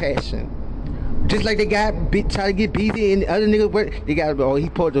crime of passion. Just like they got try to get Beezy and the other niggas, they got he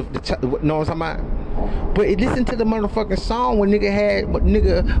put the know what I'm talking about. But listen to the motherfucking song when nigga had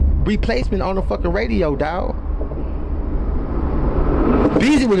replacement on the fucking radio, dog.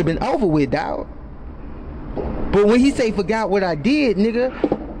 Beezy would have been over with, dog. But when he say forgot what I did, nigga,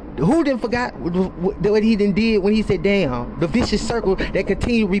 who didn't forgot what he done did when he said damn, the vicious circle that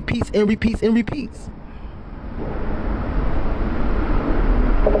continue repeats and repeats and repeats.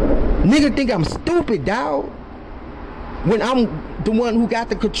 Nigga think I'm stupid, dog. When I'm the one who got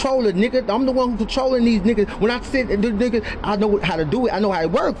the controller, nigga. I'm the one who controlling these niggas. When I said the niggas, I know how to do it. I know how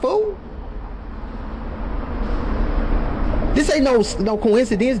it work, fool. This ain't no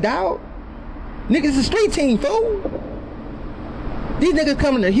coincidence, dog. Niggas a street team, fool. These niggas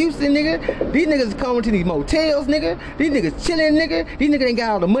coming to Houston, nigga. These niggas coming to these motels, nigga. These niggas chilling, nigga. These niggas ain't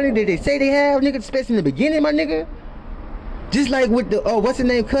got all the money that they say they have, nigga, especially in the beginning, my nigga. Just like with the what's her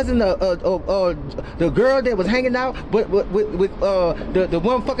name, cousin, the girl that was hanging out, but with the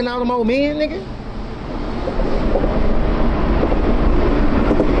one fucking out of my old man, nigga.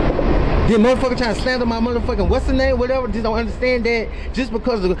 Then motherfucker trying to slander my motherfucking what's the name, whatever. Just don't understand that just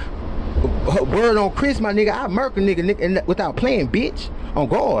because of her word on Chris, my nigga, I murk a nigga without playing, bitch. On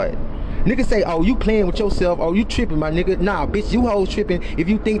guard. Niggas say, oh, you playing with yourself, oh, you tripping, my nigga. Nah, bitch, you hoes tripping if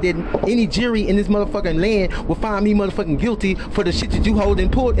you think that any jury in this motherfucking land will find me motherfucking guilty for the shit that you hold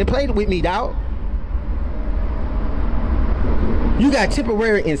and pulled and played with me, dog. You got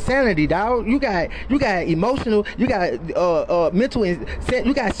temporary insanity, dog. You got emotional, you got mental,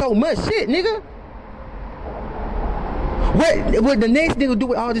 you got so much shit, nigga. What the next nigga do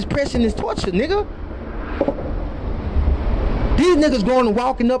with all this pressure and this torture, nigga? These niggas going and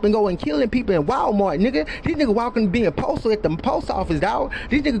walking up and going killing people in Walmart, nigga. These niggas walking being postal at the post office, dog.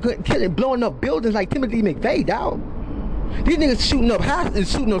 These niggas killing, blowing up buildings like Timothy McVeigh, dog. These niggas shooting up houses and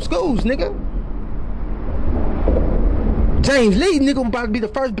shooting up schools, nigga. James Lee, nigga, about to be the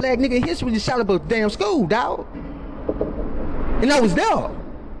first black nigga in history to shot up a damn school, dog. And I was there.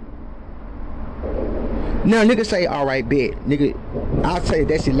 Now nigga say, all right, bet, nigga, I'll say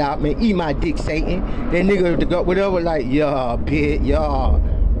that shit loud, man. Eat my dick, Satan. That nigga, whatever, like, yeah, bet,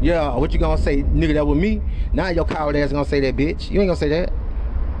 yeah. What you gonna say, nigga? That with me? Now your coward ass gonna say that, bitch. You ain't gonna say that.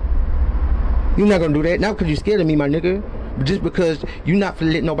 You not gonna do that. Not because you scared of me, my nigga, but just because you not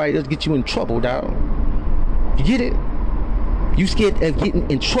finna let nobody else get you in trouble, dog. You get it? You scared of getting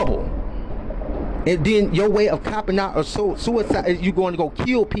in trouble. And then your way of copping out or suicide is you going to go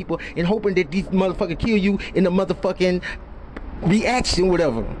kill people and hoping that these motherfuckers kill you in the motherfucking reaction,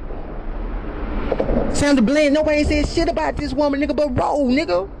 whatever. Sound bland. Nobody said shit about this woman, nigga, but roll,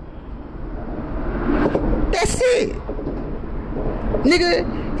 nigga. That's it.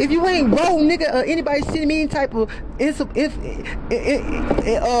 Nigga, if you ain't roll, nigga, anybody sending me any type of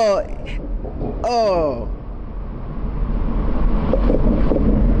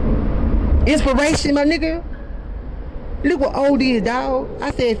inspiration, my nigga. Look what old is, dog.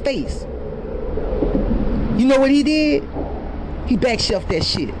 I said face. You know what he did? He backshelved that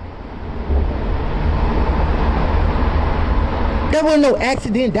shit. That wasn't no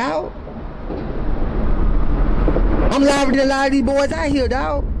accident, dog. I'm liable than a lot of these boys out here,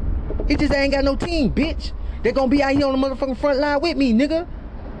 dog. It just ain't got no team, bitch. They gonna be out here on the motherfucking front line with me, nigga.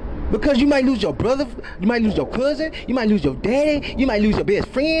 Because you might lose your brother, you might lose your cousin, you might lose your daddy, you might lose your best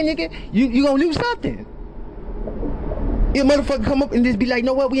friend, nigga. You gonna lose something. If motherfucker come up and just be like,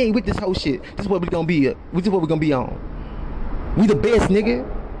 know what, we ain't with this whole shit. This is what we gonna be. This is what we gonna be on. We the best, nigga.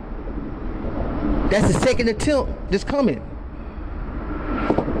 That's the second attempt that's coming.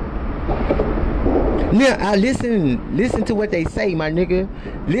 Now, I listen to what they say, my nigga.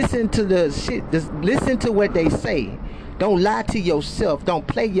 Listen to the shit. Listen to what they say. Don't lie to yourself. Don't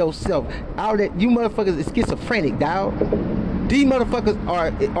play yourself. All that, you motherfuckers is schizophrenic, dog. These motherfuckers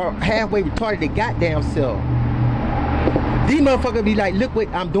are halfway retarded their goddamn self. These motherfuckers be like, look what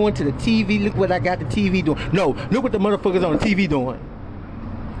I'm doing to the TV. Look what I got the TV doing. No, look what the motherfuckers on the TV doing.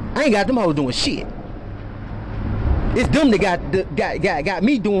 I ain't got them hoes doing shit. It's them that got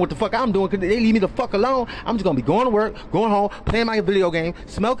me doing what the fuck I'm doing, because they leave me the fuck alone. I'm just gonna be going to work, going home, playing my video game,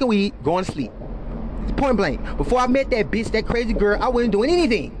 smoking weed, going to sleep. It's point blank. Before I met that bitch, that crazy girl, I wasn't doing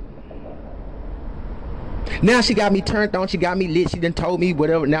anything. Now she got me turned on, she got me lit, she done told me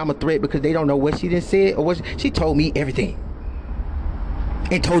whatever. Now I'm a threat because they don't know what she done said or what she told me everything.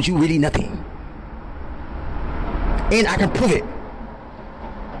 And told you really nothing. And I can prove it.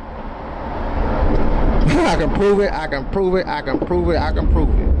 I can prove it, I can prove it, I can prove it, I can prove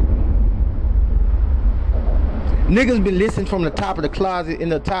it. Niggas been listening from the top of the closet in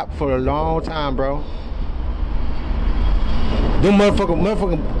the top for a long time, bro. Them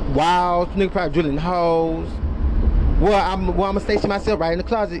motherfucking wild, nigga probably drilling holes. Well, I'm gonna station myself right in the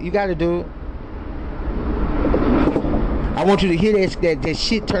closet. You gotta do. I want you to hear that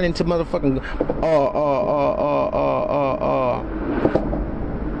shit turn into motherfucking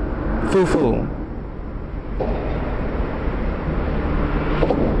foo-foo.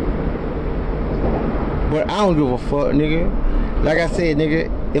 But I don't give a fuck, nigga. Like I said, nigga,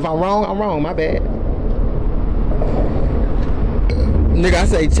 if I'm wrong, my bad. Nigga, I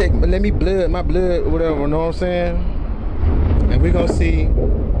say check, let me my blood, whatever, know what I'm saying? And we gonna see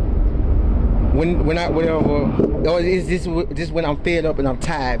when I, whatever, or is this when I'm fed up and I'm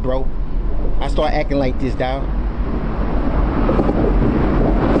tired, bro? I start acting like this, dog.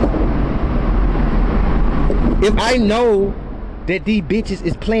 If I know that these bitches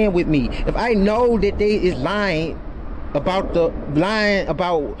is playing with me, if I know that they is lying about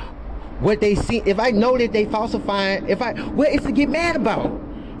what they see, if I know that they falsifying, what is to get mad about?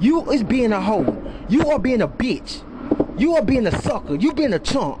 You is being a hoe. You are being a bitch. You are being a sucker. You being a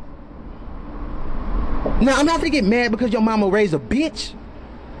chump. Now, I'm not gonna get mad because your mama raised a bitch.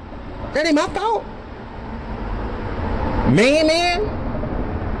 That ain't my fault. Man.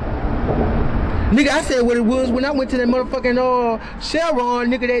 Nigga, I said what it was when I went to that motherfucking Chevron,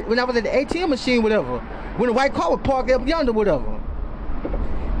 nigga, when I was at the ATM machine, whatever. When the white car was parked up yonder, whatever.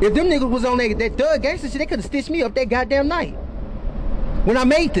 If them niggas was on that thug gangster shit, they could have stitched me up that goddamn night. When I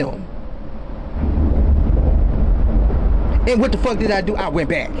made them. And what the fuck did I do? I went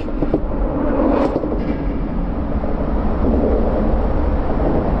back.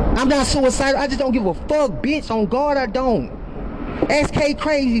 I'm not suicidal. I just don't give a fuck, bitch. On God, I don't. Ask K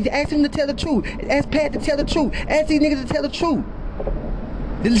Crazy. Ask him to tell the truth. Ask Pat to tell the truth. Ask these niggas to tell the truth.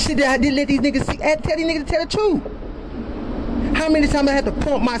 The shit that I didn't let these niggas see. Tell these niggas to tell the truth. How many times I had to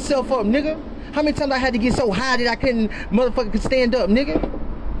pump myself up, nigga? How many times I had to get so high that I couldn't motherfucking stand up, nigga?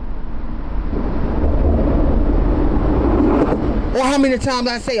 Or how many times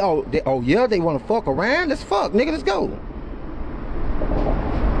I say, oh yeah, they want to fuck around? Let's fuck, nigga, let's go.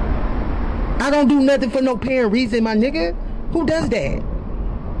 I don't do nothing for no apparent reason, my nigga. Who does that?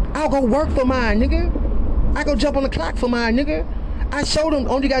 I'll go work for mine, nigga. I go jump on the clock for mine, nigga. I showed them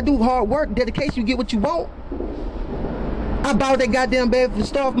only gotta do hard work, dedication, you get what you want. I bought that goddamn bed for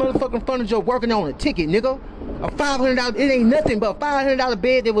Starve motherfucking furniture working on a ticket, nigga. A $500, it ain't nothing but a $500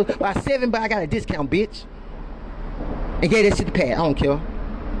 bed that was by $7, but I got a discount, bitch. And gave that shit to Pat, I don't care.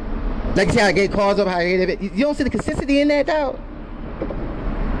 Like I said, I gave cars up, how I gave that. You don't see the consistency in that, dog?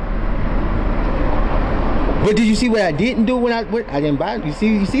 But did you see what I didn't do when I didn't buy it? You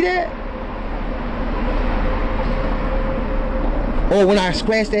see that? Or when I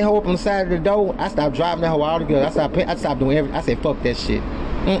scratched that hole up on the side of the door, I stopped driving that hole altogether. I stopped doing everything. I said, fuck that shit.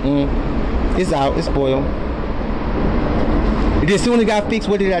 It's out. It's spoiled. And then as soon as it got fixed,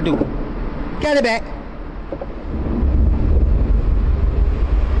 what did I do? Got it back.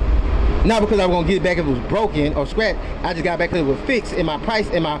 Not because I was gonna get it back if it was broken or scratched. I just got back because it was fixed, and my price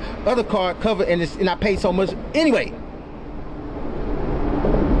and my other car covered, and I paid so much anyway.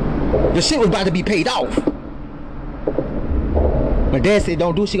 The shit was about to be paid off. My dad said,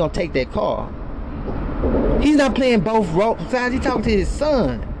 "Don't do it, she gonna take that car." He's not playing both roles. Besides, he's talking to his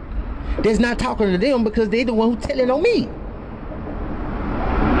son. That's not talking to them because they the one who telling on me.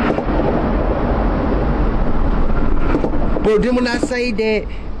 But then when I say that,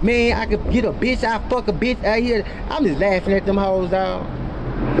 man, I could get a bitch, I fuck a bitch out here, I'm just laughing at them hoes, dog.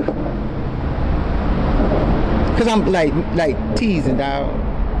 Cause I'm like teasing, dog.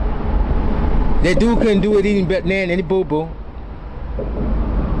 That dude couldn't do it even better than any boo-boo.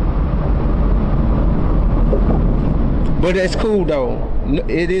 But that's cool though.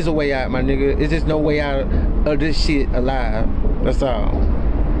 It is a way out, my nigga. It's just no way out of this shit alive. That's all.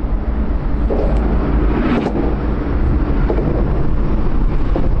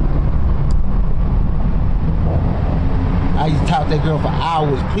 I used to talk to that girl for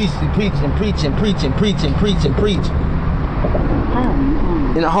hours, preaching.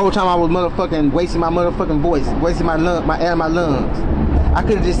 And the whole time I was motherfucking wasting my motherfucking voice, wasting my air in my lungs. I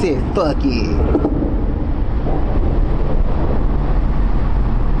could have just said, fuck it.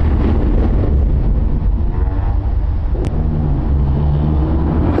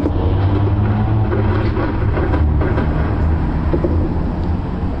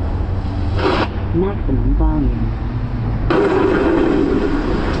 Maximum volume.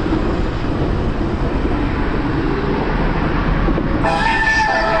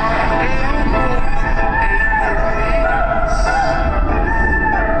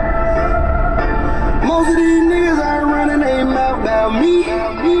 Most of these niggas ain't running their mouth about me.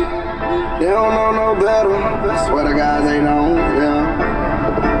 They don't know no better. I swear to God they don't.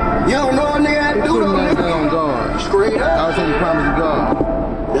 Yeah. You don't know a nigga how to do them niggas on guard. Straight up. I was saying you promise to God.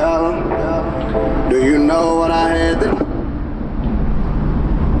 Yeah. Do you know what I had to do?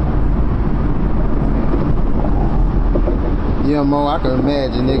 Yeah, Mo, I can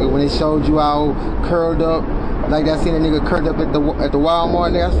imagine, nigga, when they showed you all curled up, like I seen a nigga curled up at the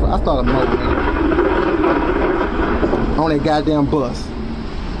Walmart, nigga, I started Mo, nigga. On that goddamn bus.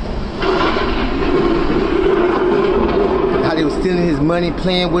 How they was stealing his money,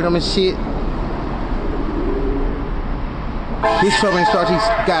 playing with him and shit. His trouble instructor, he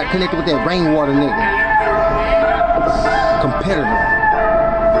got connected with that rainwater nigga. Competitor.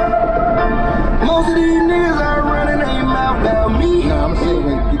 Most of these niggas ain't running their mouth about me. No, I'm saying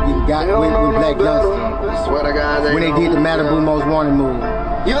when you got with Black Youngster. I swear to God they When they did the Malibu Most Wanted move.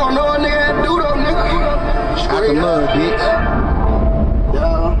 You don't know a nigga how to do them niggas. Out the mud, bitch.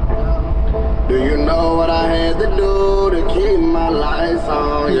 Yeah. Do you know what I had to do to keep my lights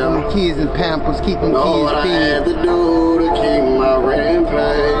on? Keep Yeah. them kids in Pampers, keep them Know what I kids had fed, to do to keep my rent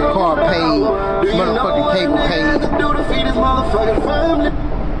paid. car paid, Do you know motherfucking what cable I had paid. to do to feed this motherfucking family?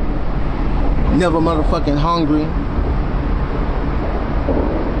 Never motherfucking hungry.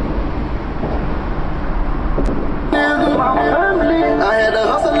 I had to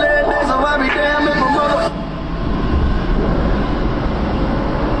hustle every day, so I be damn if my mother.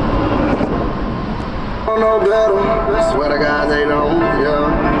 Don't know better. I swear to God they don't.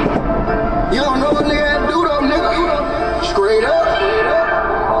 Yeah. You don't know what nigga had to do though, nigga. Straight up.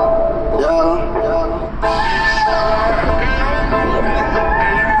 Yeah.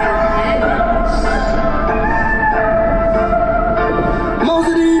 Most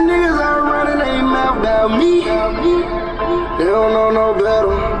of these niggas ain't running their mouth about me. They don't know no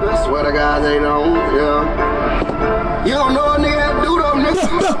better. I swear to God they don't. Yeah. You don't know a nigga how to do them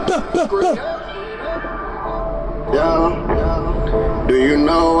niggas. Yeah. Do you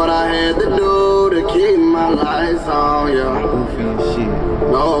know what I had to do to keep my lights on? Yeah. Goofy and shit.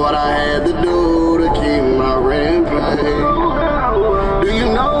 Know what I had to do to keep my rent paid. Do you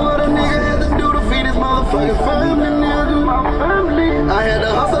know what a nigga had to do to feed his motherfucking family, nigga? I had to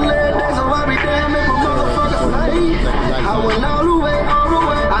hustle every day, so I be damn if a motherfucker slave. I went all the way.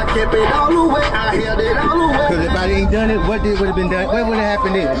 I kept it all the way. I held it all the way. Cause if I didn't done it, what would have been done? What would have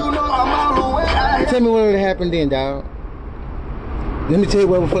happened then? You know I'm all the way. Tell me what would have happened then, dog. Let me tell you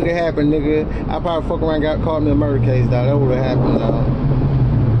what would fucking happened, nigga. I probably fuck around and called me a murder case, dog. That would have happened, dog.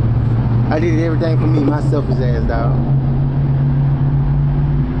 I did everything for me, my selfish ass, dog.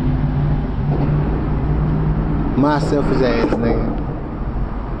 My selfish ass, nigga.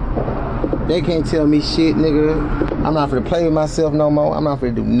 They can't tell me shit, nigga. I'm not finna play with myself no more. I'm not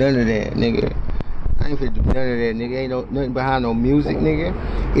finna do none of that, nigga. I ain't finna do none of that, nigga. Ain't no nothing behind no music, nigga.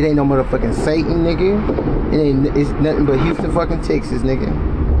 It ain't no motherfucking Satan, nigga. It's nothing but Houston fucking Texas, nigga.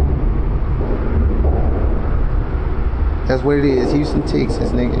 That's what it is, Houston,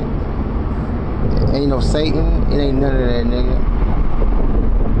 Texas, nigga. Ain't no Satan. It ain't none of that, nigga.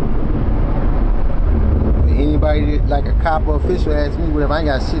 Anybody that, like a cop or official asks me whatever, I ain't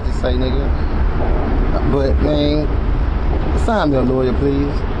got shit to say, nigga. But man, sign me a lawyer,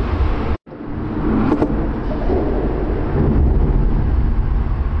 please.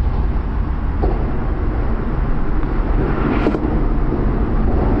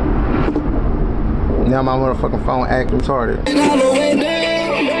 Now my motherfucking phone acting retarded. All the way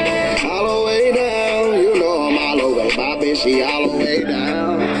down, all the way down. You know I'm all over my bitch, she all the way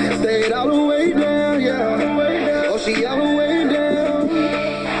down. Stayed all the way down, yeah. Oh, she all the way down.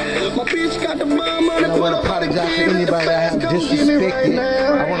 My bitch got the bomb on the I want to apologize to anybody that I have disrespected.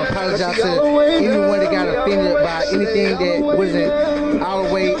 I want to apologize to anyone that got offended by anything that wasn't all the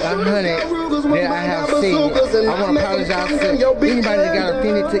way 100 that I have said. I want to apologize to anybody that got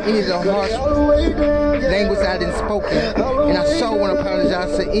offended to any of the harsh language I didn't spoken. And I sure want to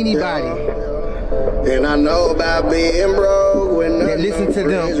apologize to anybody and I know about being broke when that listened to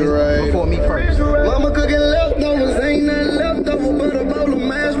them before me first. Mama cooking leftovers, ain't nothing left over but a bowl of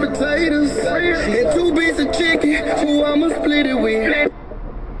mashed potatoes and 2 pieces of chicken, who I'ma split it with.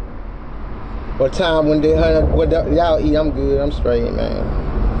 What time when they what y'all eat, I'm good, I'm straight, man.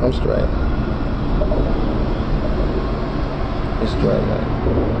 I'm straight. It's straight, man.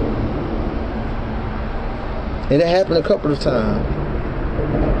 And it happened a couple of times.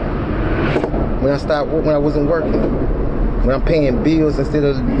 When I wasn't working. When I'm paying bills instead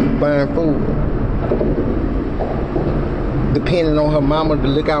of buying food. Depending on her mama to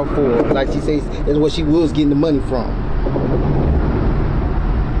look out for her. Like she says, that's what she was getting the money from.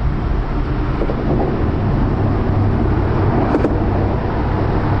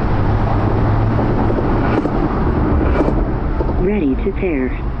 Ready to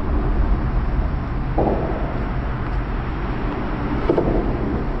tear.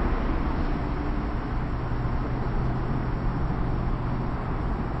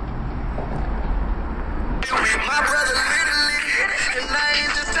 My brother literally, and I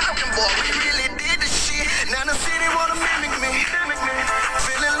ain't just talking, boy, we really did the shit. Now the city wanna mimic me.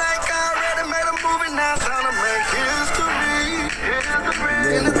 Feeling like I already made a movie, now it's time to make history.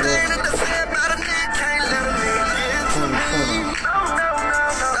 And the thing that they said about a nigga can't let a nigga get to me.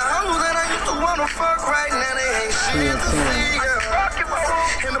 The hoes that I used to wanna fuck right now, they ain't shit to see.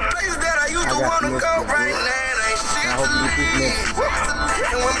 And the places that I used to wanna go right now, they ain't shit to leave.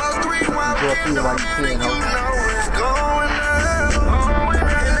 And when my 3 wild you know it's going down.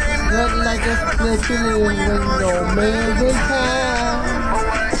 Nothing like a split when no man's in town.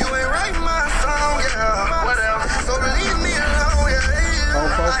 You ain't write my song, yeah. Whatever. So leave me alone, yeah.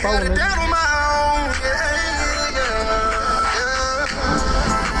 I got it down on my own, yeah.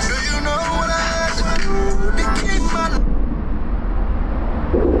 Do you know what I had to do to keep my...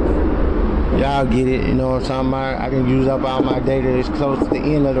 Y'all get it, you know what I'm talking about? I can use up all my data. It's close to the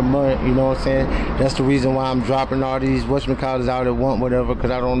end of the month, you know what I'm saying? That's the reason why I'm dropping all these whatchamacallits out at once, whatever,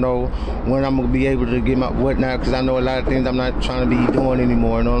 because I don't know when I'm going to be able to get my whatnot, because I know a lot of things I'm not trying to be doing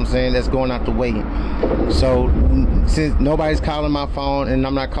anymore, you know what I'm saying? That's going out the way. So, since nobody's calling my phone and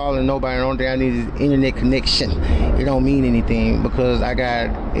I'm not calling nobody, the only thing I need is internet connection. It don't mean anything because I got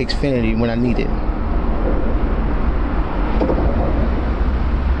Xfinity when I need it.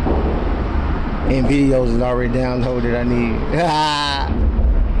 And videos is already downloaded. I need. I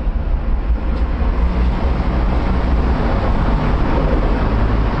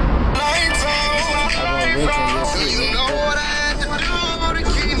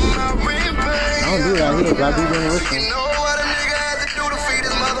don't do that here, but I do it in Richmond. You know what a nigga had to do to feed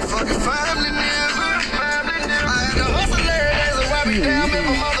his motherfucking family, nigga. I had to hustle every day, so I be down in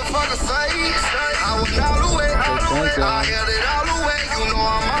my motherfucking face. I went all the way, I held it all the way. You know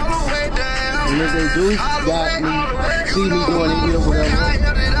I'm all the way down. And if they do got me, see me doing it, or whatever.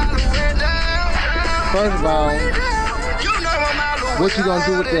 First of all, what you gonna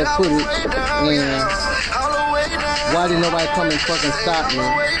do with that footage? And why did nobody come and fucking stop me?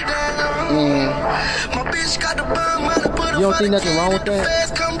 And you don't see nothing wrong with that?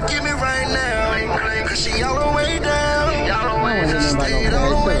 I don't hear nothing about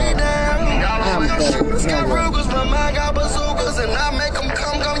no I'm and I make them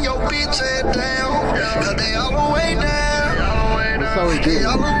come your bitch head down. Cause they all the way down. It's always good. They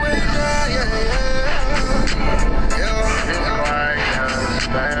all the way down, yeah.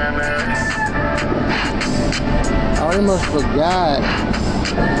 Oh, they must forgot.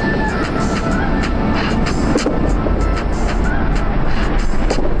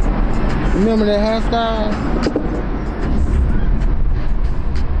 Remember that hairstyle?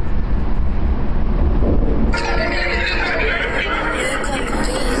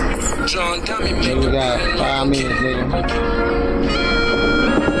 Nigga, we got 5 minutes, nigga.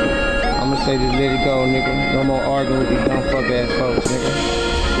 I'ma say just let it go, nigga. No more arguing with these dumb fuck ass folks, nigga.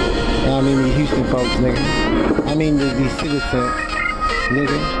 I mean these Houston folks, nigga. I mean these citizens,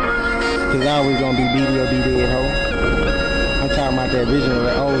 nigga. Cause I always gonna be BD or be dead, ho. I'm talking about that original,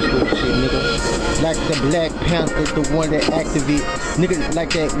 that old school shit, nigga. Like the Black Panther, the one that activate. Nigga,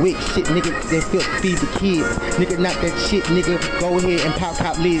 like that wick shit, nigga, that filth feed the kids. Nigga, not that shit, nigga, go ahead and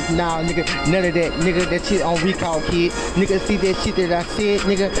pop lids. Nah, nigga, none of that, nigga, that shit on recall, kid. Nigga, see that shit that I said,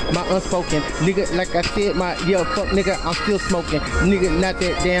 nigga, my unspoken. Nigga, like I said, my, yeah, fuck, nigga, I'm still smoking. Nigga, not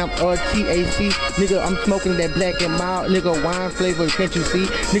that damn, TAC. Nigga, I'm smoking that black and mild, nigga, wine flavor, can't you see?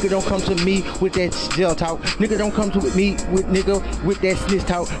 Nigga, don't come to me with that gel talk. Nigga, don't come to me with, nigga, with that snitch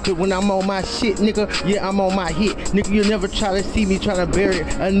talk. Cause when I'm on my shit, nigga, yeah, I'm on my hit. Nigga, you'll never try to see me trying to bury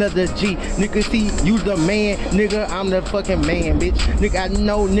another G. Nigga, see, you the man, nigga, I'm the fucking man, bitch. Nigga, I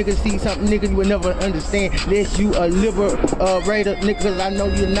know, nigga, see something, nigga, you will never understand. Unless you a liberator, nigga, cause I know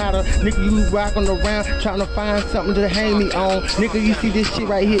you're not a, nigga, you rocking around trying to find something to hang me on. Nigga, you see this shit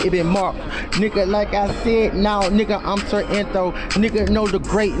right here, it been marked. Nigga, like I said, now, nigga, I'm Sir Antho. Nigga, know the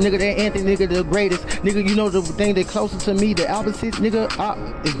great, nigga, that Anthony, nigga, the greatest. Nigga, you know the thing that closest to me, the opposite, nigga,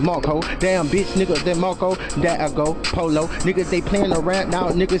 is Marco. Damn, bitch, nigga, that Marco, that I go, Polo. Nigga, they playing around now,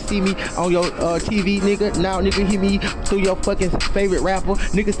 nigga, see me on your TV, nigga. Now, nigga, hear me through your fucking favorite rapper.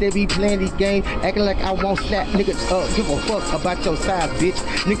 Niggas, they be playing these games, acting like I won't slap, nigga, give a fuck about your size, bitch.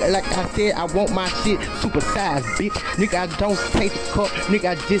 Nigga, like I said, I want my shit super size, bitch. Nigga, I don't take the cup,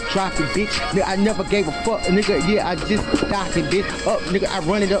 nigga, I just drop it, bitch. Nigga, I never gave a fuck, nigga, yeah, I just stock it, bitch. Up, nigga, I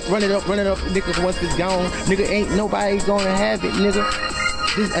run it up, nigga, once it's gone. Nigga, ain't nobody gonna have it, nigga.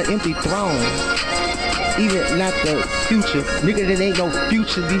 This is an empty throne. Even not the future. Nigga, there ain't no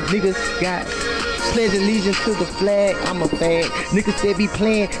future. These niggas got pledge allegiance to the flag. I'm a fag. Niggas still be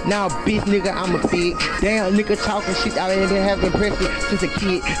playing. Now, bitch, nigga, I'm a big. Damn, nigga talking shit. I ain't been having impression since a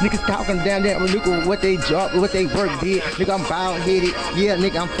kid. Niggas talking down there. Look at what they job, what they work did. Nigga, I'm bald-headed. Yeah,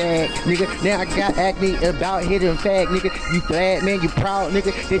 nigga, I'm fag. Nigga, now I got acne about headed and fag. Nigga, you glad, man. You proud,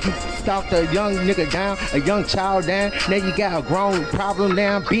 nigga, that you stalked a young nigga down, a young child down. Now you got a grown problem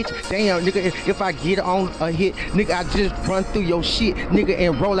down, bitch. Damn, nigga, if I get on a hit, nigga, I just run through your shit, nigga,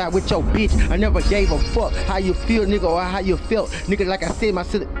 and roll out with your bitch. I never gave a fuck how you feel, nigga, or how you felt, nigga. Like I said, my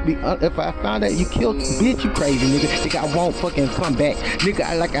sister, if I found out you killed, bitch, you crazy, nigga. Nigga, I won't fucking come back,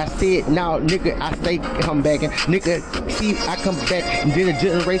 nigga. Like I said, now, nigga, I say come back, and nigga, see, I come back, and then a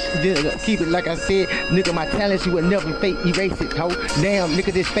generation, then keep it. Like I said, nigga, my talents, you will never erase it, ho. Damn,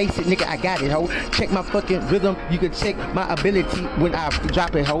 nigga, just face it, nigga, I got it, ho. Check my fucking rhythm, you can check my ability when I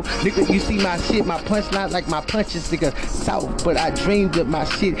drop it, ho. Nigga, you see my shit, my punchline, like my punches, nigga, soft, but I dreamed that my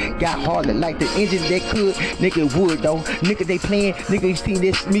shit got harder, like the engine that could, nigga, would, though. Nigga, they playing, nigga, you see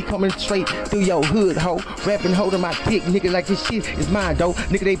this, me coming straight through your hood, ho. Rapping, holding my dick, nigga, like this shit is mine, though.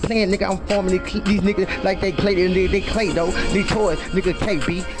 Nigga, they playing, nigga, I'm forming these niggas like they play, they play, though. These toys, nigga,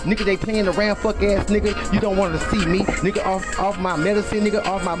 KB. Nigga, they playing around, fuck ass, nigga. You don't want to see me, nigga, off my medicine, nigga,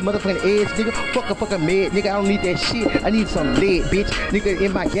 off my motherfucking edge, nigga. Fuck a fucking med, nigga, I don't need that shit. I need some lead, bitch. Nigga,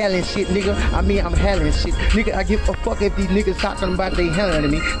 in my gallon shit, nigga. I mean, I'm hailing shit. Nigga, I give a fuck if these niggas talking about they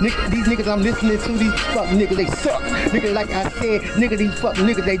hailing me. Nigga, these niggas I'm listening to, these fuck niggas, they suck. Nigga, like I said, nigga, these fuck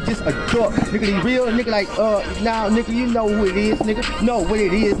niggas, they just a duck. Nigga, these real nigga, like, now, nigga, you know who it is, nigga. Know what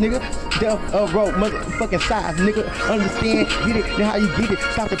it is, nigga. Death road, motherfucking size, nigga. Understand, get it, then how you get it.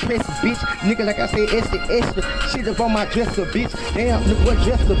 Stop the press, bitch. Nigga, like I said, extra shit up on my dresser, bitch. Damn, nigga, what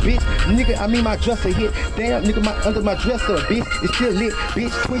dresser, bitch? Nigga, I mean my dresser hit. Damn, nigga, under my dresser, bitch, it's still lit,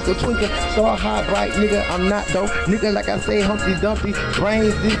 bitch. Twinkle, twinkle, star high bright, nigga. I'm not though, nigga. Like I say, Humpty Dumpty,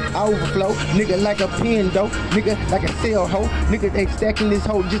 brains this overflow, nigga. Like a pen though, nigga. Like a cell hoe, nigga. They stacking this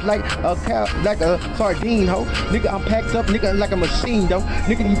hoe just like a cow, like a sardine hoe, nigga. I'm packed up, nigga, like a machine though,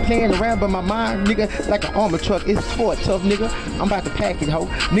 nigga. You playing around by my mind, nigga, like an armor truck. It's sport tough, nigga. I'm about to pack it, hoe,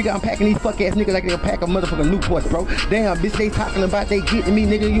 nigga. I'm packing these fuck ass nigga like they'll pack a motherfucking Newports, bro. Damn, bitch, they talking about they getting me,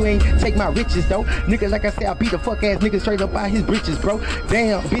 nigga. You ain't take my riches though, nigga. Like I said, I beat the fuck ass nigga straight up by his britches, bro.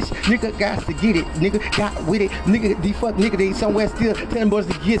 Damn, bitch, nigga, got to get it, nigga. Got with it, nigga. The fuck nigga, they somewhere still telling boys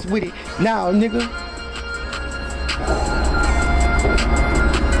to get with it. Now, nigga,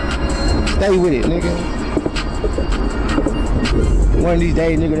 stay with it, nigga. One of these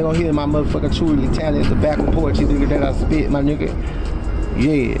days, nigga, they gonna hear my motherfucking truly Italian tobacco poetry, nigga, that I spit, my nigga.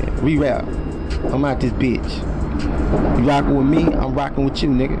 Yeah, re-rap. I'm out this bitch. You rocking with me, I'm rocking with you,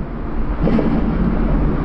 nigga.